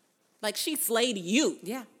 Kali. Like she slayed you.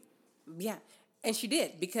 Yeah. Yeah. And she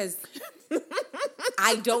did, because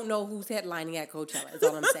I don't know who's headlining at Coachella, is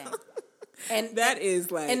all I'm saying. And that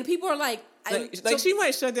is like, and people are like she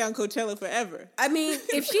might shut down Coachella forever. I mean,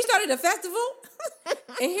 if she started a festival,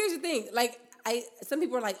 and here's the thing, like some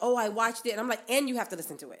people are like, oh, I watched it, and I'm like, and you have to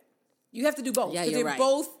listen to it. You have to do both. Yeah, you're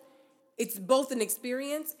right. It's both an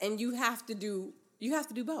experience, and you have to do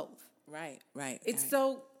both. Right. It's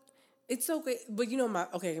so great. But you know my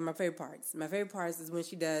favorite parts. My favorite parts is when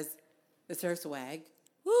she does the surf swag.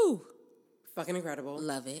 Woo. Fucking incredible.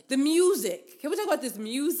 Love it. The music. Can we talk about this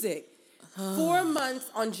music? 4 months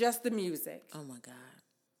on just the music. Oh my God.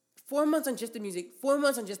 4 months on just the music. 4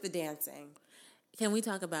 months on just the dancing. Can we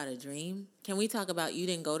talk about a dream? Can we talk about you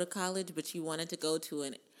didn't go to college, but you wanted to go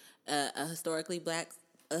to a historically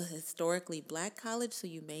black college, so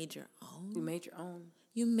you made your own? You made your own.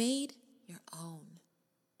 You made your own.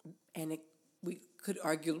 And we could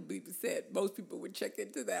arguably be said most people would check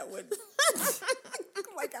into that one.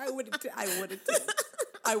 Like I would attend.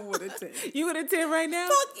 You would attend right now?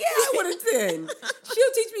 Fuck yeah, I would attend.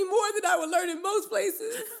 She'll teach me more than I would learn in most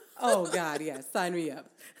places. Oh God, yes. Sign me up.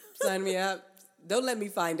 Don't let me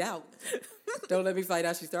find out. Don't let me find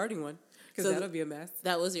out she's starting one, because that'll be a mess.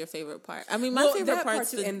 That was your favorite part. I mean, my favorite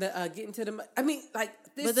parts too, and the getting to the. I mean, like.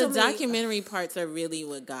 But the documentary parts are really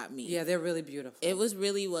what got me. Yeah, they're really beautiful. It was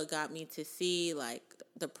really what got me to see, like,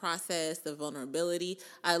 the process, the vulnerability.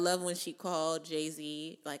 I love when she called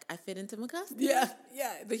Jay-Z, like, I fit into McCusker. Yeah,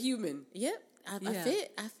 the human. Yep, I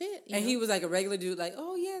fit. And he was like a regular dude, like,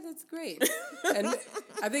 oh yeah, that's great. And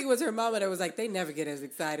I think it was her mama that was like, they never get as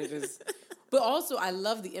excited as. But also, I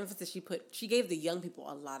love the emphasis she put. She gave the young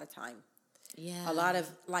people a lot of time. Yeah. A lot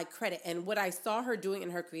of, like, credit. And what I saw her doing in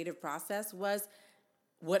her creative process was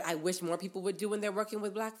what I wish more people would do when they're working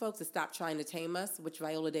with black folks, is stop trying to tame us, which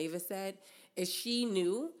Viola Davis said, is she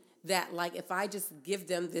knew that, like, if I just give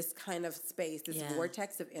them this kind of space, this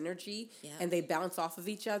vortex of energy, and they bounce off of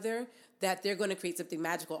each other, that they're going to create something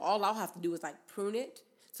magical. All I'll have to do is, like, prune it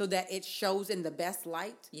so that it shows in the best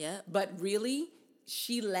light. Yeah. But really,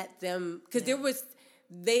 she let them, because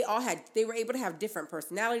they were able to have different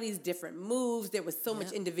personalities, different moves. There was so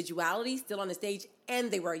much individuality still on the stage,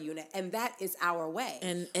 and they were a unit. And that is our way.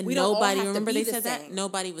 And we nobody, remember they said that?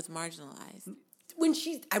 Nobody was marginalized.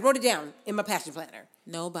 I wrote it down in my passion planner.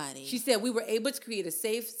 Nobody. She said we were able to create a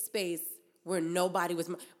safe space where nobody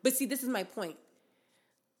was. But see, this is my point.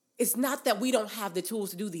 It's not that we don't have the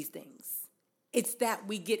tools to do these things. It's that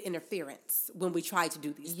we get interference when we try to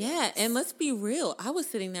do these things. Yeah, and let's be real. I was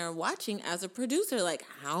sitting there watching as a producer, like,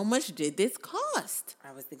 how much did this cost?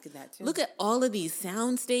 I was thinking that too. Look at all of these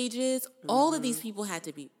sound stages. Mm-hmm. All of these people had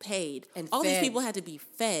to be paid. And all these people had to be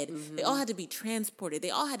fed. Mm-hmm. They all had to be transported.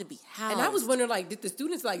 They all had to be housed. And I was wondering, like, did the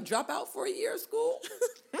students, like, drop out for a year of school?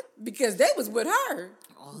 Because they was with her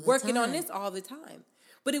working on this all the time.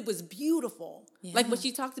 But it was beautiful. Yeah. Like when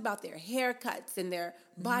she talked about their haircuts and their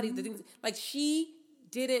body, the things, like she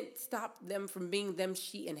didn't stop them from being them.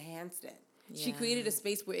 She enhanced it. Yeah. She created a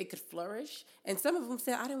space where it could flourish. And some of them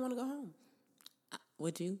said, I didn't want to go home.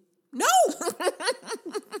 Would you? No.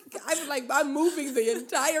 I was like, I'm moving the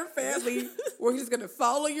entire family. We're just going to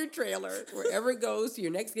follow your trailer wherever it goes to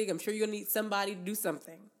your next gig. I'm sure you're going to need somebody to do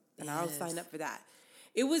something. And I'll sign up for that.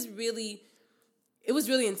 It was really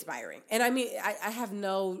inspiring. And I mean, I have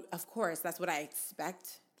of course, that's what I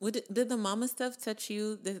expect. Did the mama stuff touch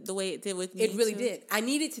you the way it did with me? It really did. I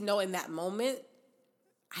needed to know in that moment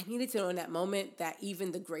that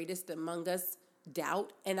even the greatest among us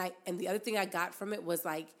doubt. And the other thing I got from it was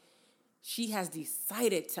like, she has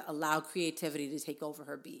decided to allow creativity to take over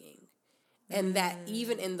her being. And that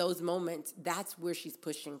even in those moments, that's where she's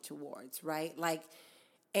pushing towards, right? Like,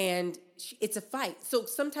 and it's a fight. So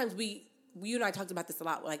sometimes you and I talked about this a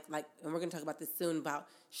lot, like, and we're going to talk about this soon about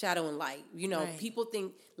shadow and light. You know, people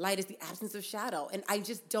think light is the absence of shadow. And I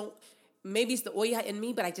just don't, maybe it's the Oya in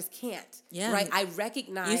me, but I just can't. Yeah. Right? I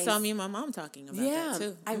recognize. You saw me and my mom talking about that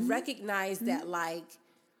too. I recognize that, like,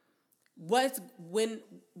 what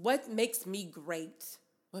makes me great,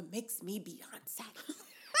 what makes me Beyonce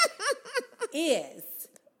is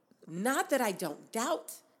not that I don't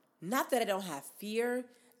doubt, not that I don't have fear,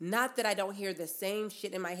 not that I don't hear the same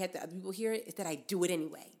shit in my head that other people hear, it's that I do it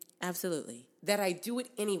anyway. Absolutely. That I do it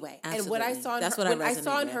anyway. Absolutely. And what I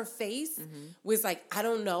saw in her face was like, I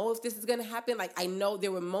don't know if this is going to happen. Like, I know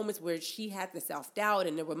there were moments where she had the self-doubt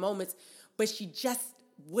and there were moments, but she just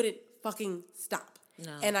wouldn't fucking stop.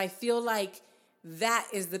 No. And I feel like that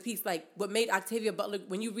is the piece, like what made Octavia Butler,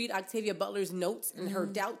 when you read Octavia Butler's notes and her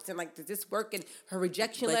doubts and like, does this work, and her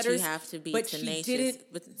rejection letters. But you have to be tenacious. She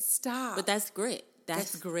didn't stop. But that's grit.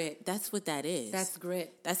 That's grit. That's what that is. That's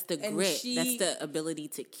grit. That's the grit. That's the ability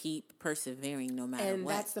to keep persevering no matter what. And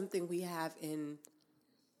that's something we have in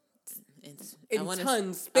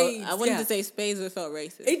tons, spades. I wanted to say spades, but it felt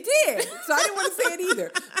racist. It did. So I didn't want to say it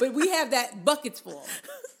either. But we have that buckets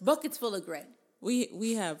full of grit.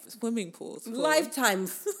 We have swimming pools.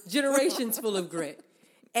 Lifetimes, generations full of grit.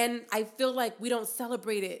 And I feel like we don't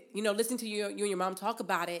celebrate it. You know, listening to you and your mom talk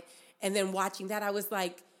about it, and then watching that, I was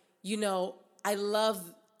like, you know, I love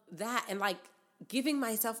that, and like giving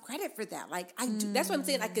myself credit for that. Like I do, that's what I'm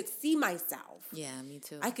saying. I could see myself. Yeah, me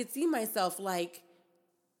too. I could see myself like,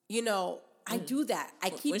 you know, I do that.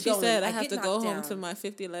 I keep when going. She said I have to go home to my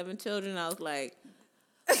 11 children, I was like,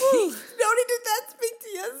 don't did that speak to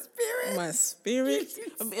your spirit? My spirit?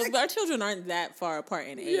 I mean, our children aren't that far apart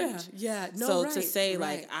in age. Yeah. No, so to say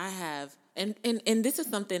like I have, and this is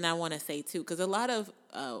something I want to say too, because a lot of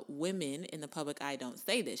women in the public eye don't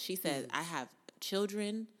say this. She says, I have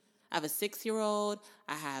children. I have a 6-year-old.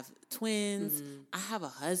 I have twins. I have a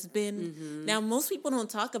husband. Now, most people don't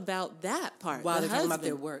talk about that part. While they're talking about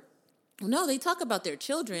their work. No, they talk about their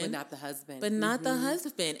children. But not the husband. But not the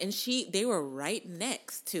husband. And they were right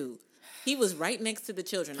next to. He was right next to the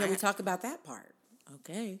children. Can we talk about that part?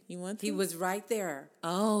 Okay. You want to? He was right there.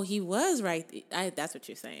 Oh, he was right. That's what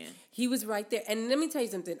you're saying. He was right there. And let me tell you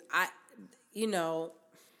something.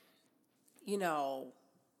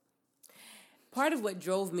 Part of what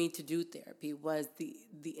drove me to do therapy was the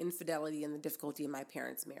infidelity and the difficulty in my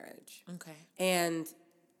parents' marriage. Okay. And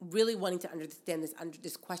really wanting to understand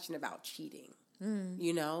this question about cheating,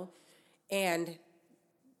 you know? And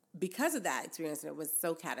because of that experience, and it was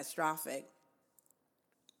so catastrophic,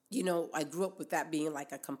 you know, I grew up with that being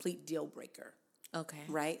like a complete deal breaker. Okay.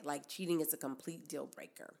 Right? Like cheating is a complete deal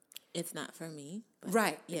breaker. It's not for me.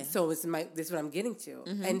 Right. Yeah. So this is what I'm getting to.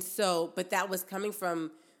 And so, but that was coming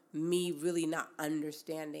from me really not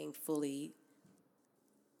understanding fully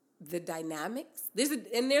the dynamics. There's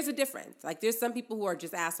a difference. Like there's some people who are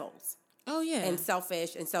just assholes. Oh yeah. And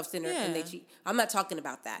selfish and self-centered and they cheat. I'm not talking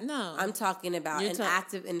about that. No. I'm talking about an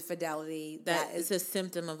act of infidelity that is a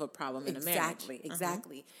symptom of a problem in a marriage.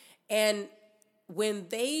 Exactly. And when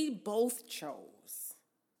they both chose,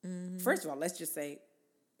 first of all, let's just say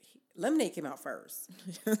Lemonade came out first.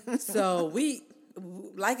 So we,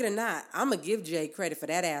 like it or not, I'm going to give Jay credit for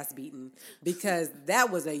that ass beating, because that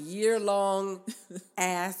was a year-long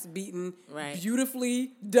ass beating. Right.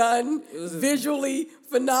 Beautifully done. It was visually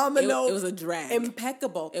phenomenal. It was a drag.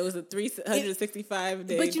 Impeccable. It was a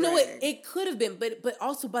 365-day But you know drag. what? It could have been. But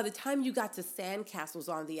also by the time you got to Sandcastles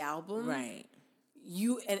on the album. Right.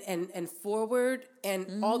 You and Forward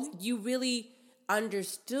and all, you really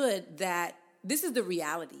understood that this is the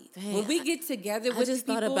reality. Dang, when we get together with people. I just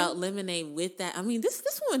thought about Lemonade with that. I mean, this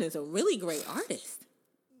woman is a really great artist.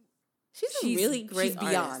 She's a really great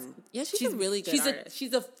artist. Beyond. Yeah, she's a really good artist.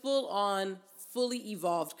 She's a full-on, fully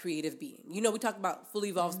evolved creative being. You know, we talk about fully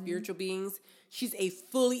evolved spiritual beings. She's a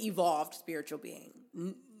fully evolved spiritual being.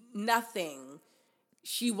 Nothing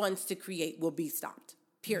she wants to create will be stopped,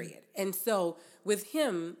 period. And so with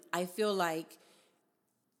him, I feel like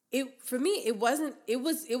for me, it wasn't. It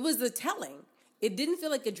was a telling. It didn't feel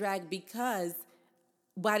like a drag because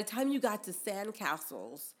by the time you got to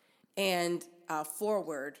Sandcastles and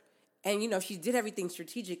Forward, and she did everything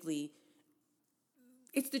strategically.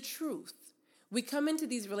 It's the truth. We come into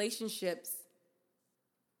these relationships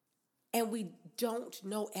and we don't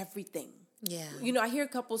know everything. Yeah. I hear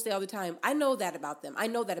couples say all the time, I know that about them. I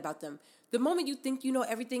know that about them. The moment you think you know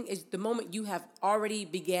everything is the moment you have already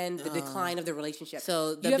began the decline of the relationship.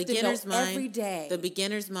 So the beginner's mind, every day. The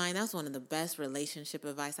beginner's mind, that was one of the best relationship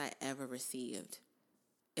advice I ever received.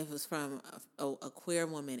 It was from a queer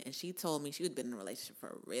woman, and she told me she had been in a relationship for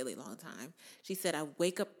a really long time. She said, I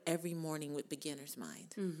wake up every morning with beginner's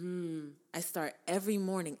mind. Mm-hmm. I start every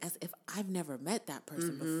morning as if I've never met that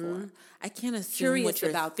person before. I can't assume what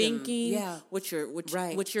you're thinking, what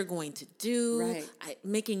you're going to do,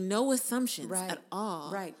 making no assumptions at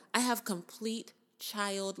all. Right. I have complete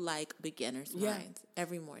childlike beginner's mind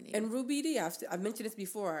every morning. And Ruby Dee, I've mentioned this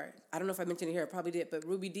before. I don't know if I mentioned it here. I probably did. But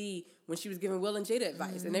Ruby Dee, when she was giving Will and Jada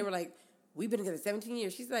advice, and they were like, we've been together 17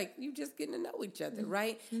 years. She's like, you just getting to know each other,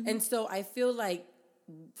 right? Mm-hmm. And so I feel like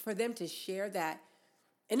for them to share that,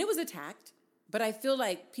 and it was attacked, but I feel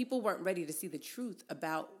like people weren't ready to see the truth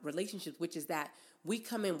about relationships, which is that we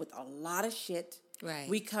come in with a lot of shit. Right.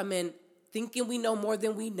 We come in thinking we know more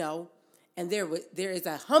than we know, and there is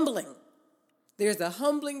a humbling. There's a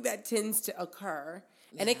humbling that tends to occur,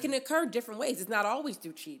 and it can occur different ways. It's not always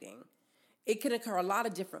through cheating. It can occur a lot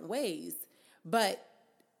of different ways, but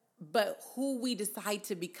who we decide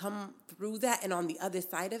to become through that and on the other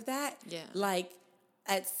side of that, like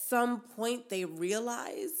at some point they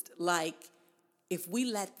realized, like, if we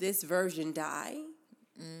let this version die,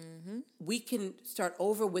 we can start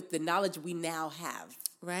over with the knowledge we now have.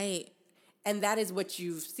 Right. And that is what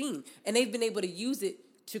you've seen. And they've been able to use it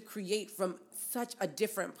to create from such a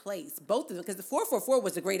different place. Both of them, because the 444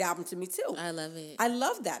 was a great album to me too. I love it. I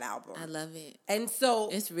love that album. I love it. And so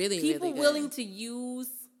it's really, people really good. Willing to use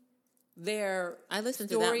their I listen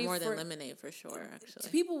to that more than Lemonade for sure, actually.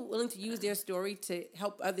 People willing to use their story to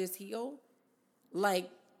help others heal. Like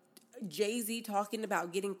Jay-Z talking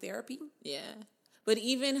about getting therapy. Yeah. But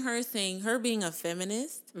even her being a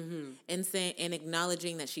feminist and saying and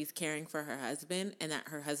acknowledging that she's caring for her husband and that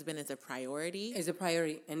her husband is a priority. Is a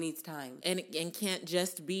priority and needs time. And can't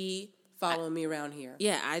just be following me around here.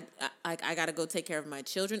 Yeah, I got to go take care of my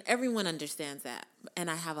children. Everyone understands that.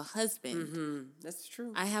 And I have a husband. Mm-hmm. That's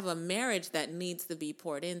true. I have a marriage that needs to be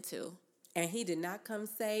poured into. And he did not come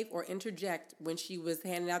save or interject when she was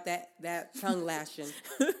handing out that tongue lashing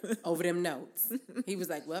over them notes. He was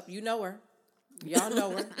like, well, you know her. Y'all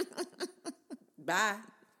know her. Bye.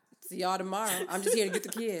 See y'all tomorrow. I'm just here to get the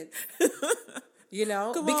kids.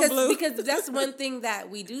 Because that's one thing that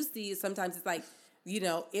we do see. Sometimes it's like,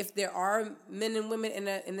 if there are men and women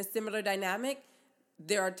in a similar dynamic,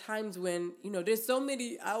 there are times when, there's so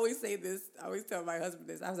many. I always say this. I always tell my husband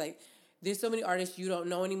this. I was like, there's so many artists you don't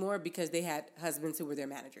know anymore because they had husbands who were their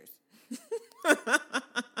managers.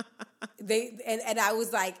 And I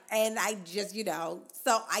was like, and I just,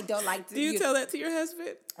 so I don't like to. Do you tell that to your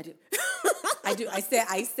husband? I do. I do.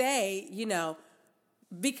 I say,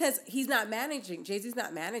 because he's not managing, Jay-Z's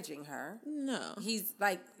not managing her. No. He's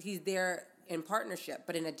there in partnership,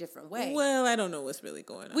 but in a different way. Well, I don't know what's really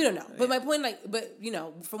going on. We don't know. But my point,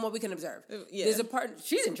 from what we can observe, there's a part,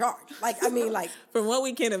 she's in charge. From what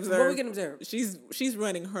we can observe. She's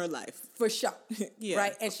running her life. For sure. Yeah.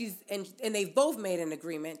 Right? And they've both made an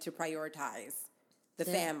agreement to prioritize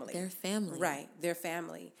family. Their family. Right. Their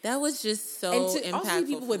family. That was just so impactful. Also,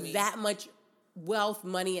 people with that much wealth,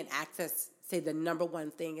 money, and access say the number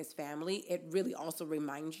one thing is family. It really also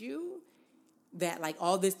reminds you that,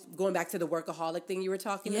 all this, going back to the workaholic thing you were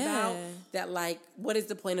talking about, that, what is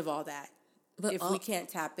the point of all that if we can't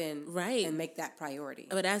tap in and make that priority?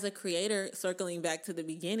 But as a creator, circling back to the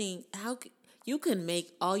beginning, how you can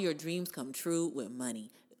make all your dreams come true with money?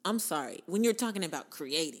 I'm sorry. When you're talking about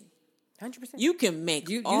creating, 100%. You can make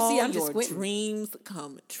all your dreams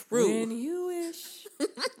come true. When you wish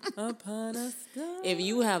upon a star. If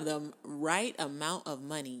you have the right amount of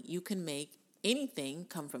money, you can make anything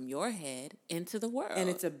come from your head into the world. And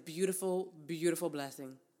it's a beautiful, beautiful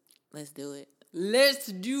blessing. Let's do it. Let's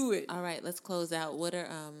do it. All right, let's close out. What are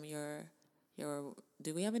your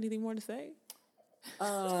do we have anything more to say?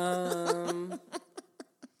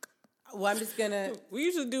 Well, I'm just gonna. We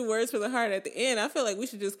usually do words for the heart at the end. I feel like we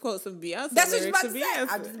should just quote some Beyonce That's lyrics what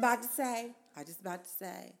you're about to say. I'm just about to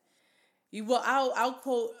say. I'll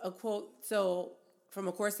quote a quote. So from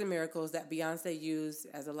A Course in Miracles that Beyonce used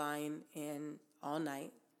as a line in All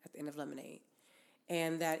Night at the end of Lemonade,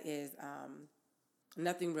 and that is,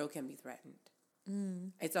 "Nothing real can be threatened."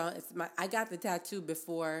 I got the tattoo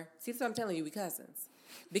before. See, that's what I'm telling you, we cousins.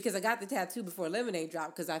 Because I got the tattoo before Lemonade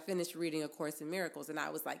dropped because I finished reading A Course in Miracles. And I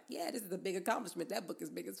was like, yeah, this is a big accomplishment. That book is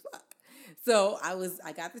big as fuck. So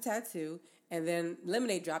I got the tattoo, and then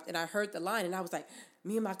Lemonade dropped, and I heard the line, and I was like,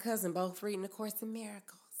 me and my cousin both reading A Course in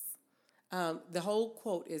Miracles. The whole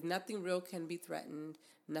quote is, nothing real can be threatened.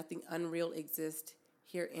 Nothing unreal exists.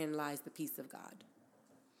 Herein lies the peace of God.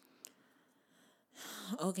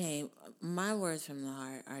 Okay, my words from the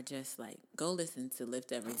heart are just like, go listen to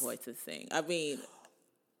Lift Every Voices Sing. I mean,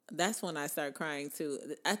 that's when I start crying too.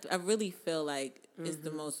 I really feel like it's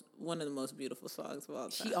one of the most beautiful songs of all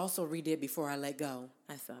time. She also redid Before I Let Go.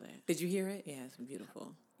 I saw that. Did you hear it? Yeah, it's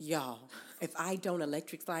beautiful. Y'all, if I don't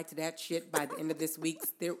electric slide to that shit by the end of this week,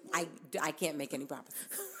 I can't make any promises.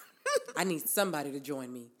 I need somebody to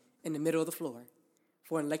join me in the middle of the floor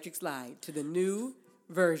for an electric slide to the new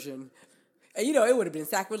version. And it would have been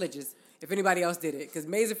sacrilegious if anybody else did it, because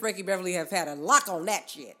Maze and Frankie Beverly have had a lock on that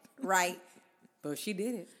shit, right? But she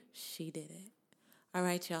did it. She did it. All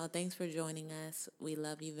right, y'all. Thanks for joining us. We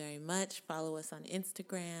love you very much. Follow us on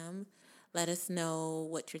Instagram. Let us know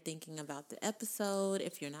what you're thinking about the episode.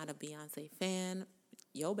 If you're not a Beyonce fan,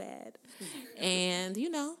 yo bad. And,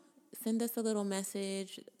 send us a little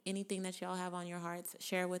message. Anything that y'all have on your hearts,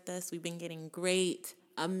 share with us. We've been getting great,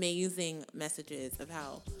 amazing messages of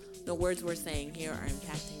how the words we're saying here are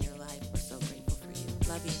impacting your life. We're so grateful for you.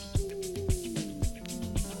 Love you.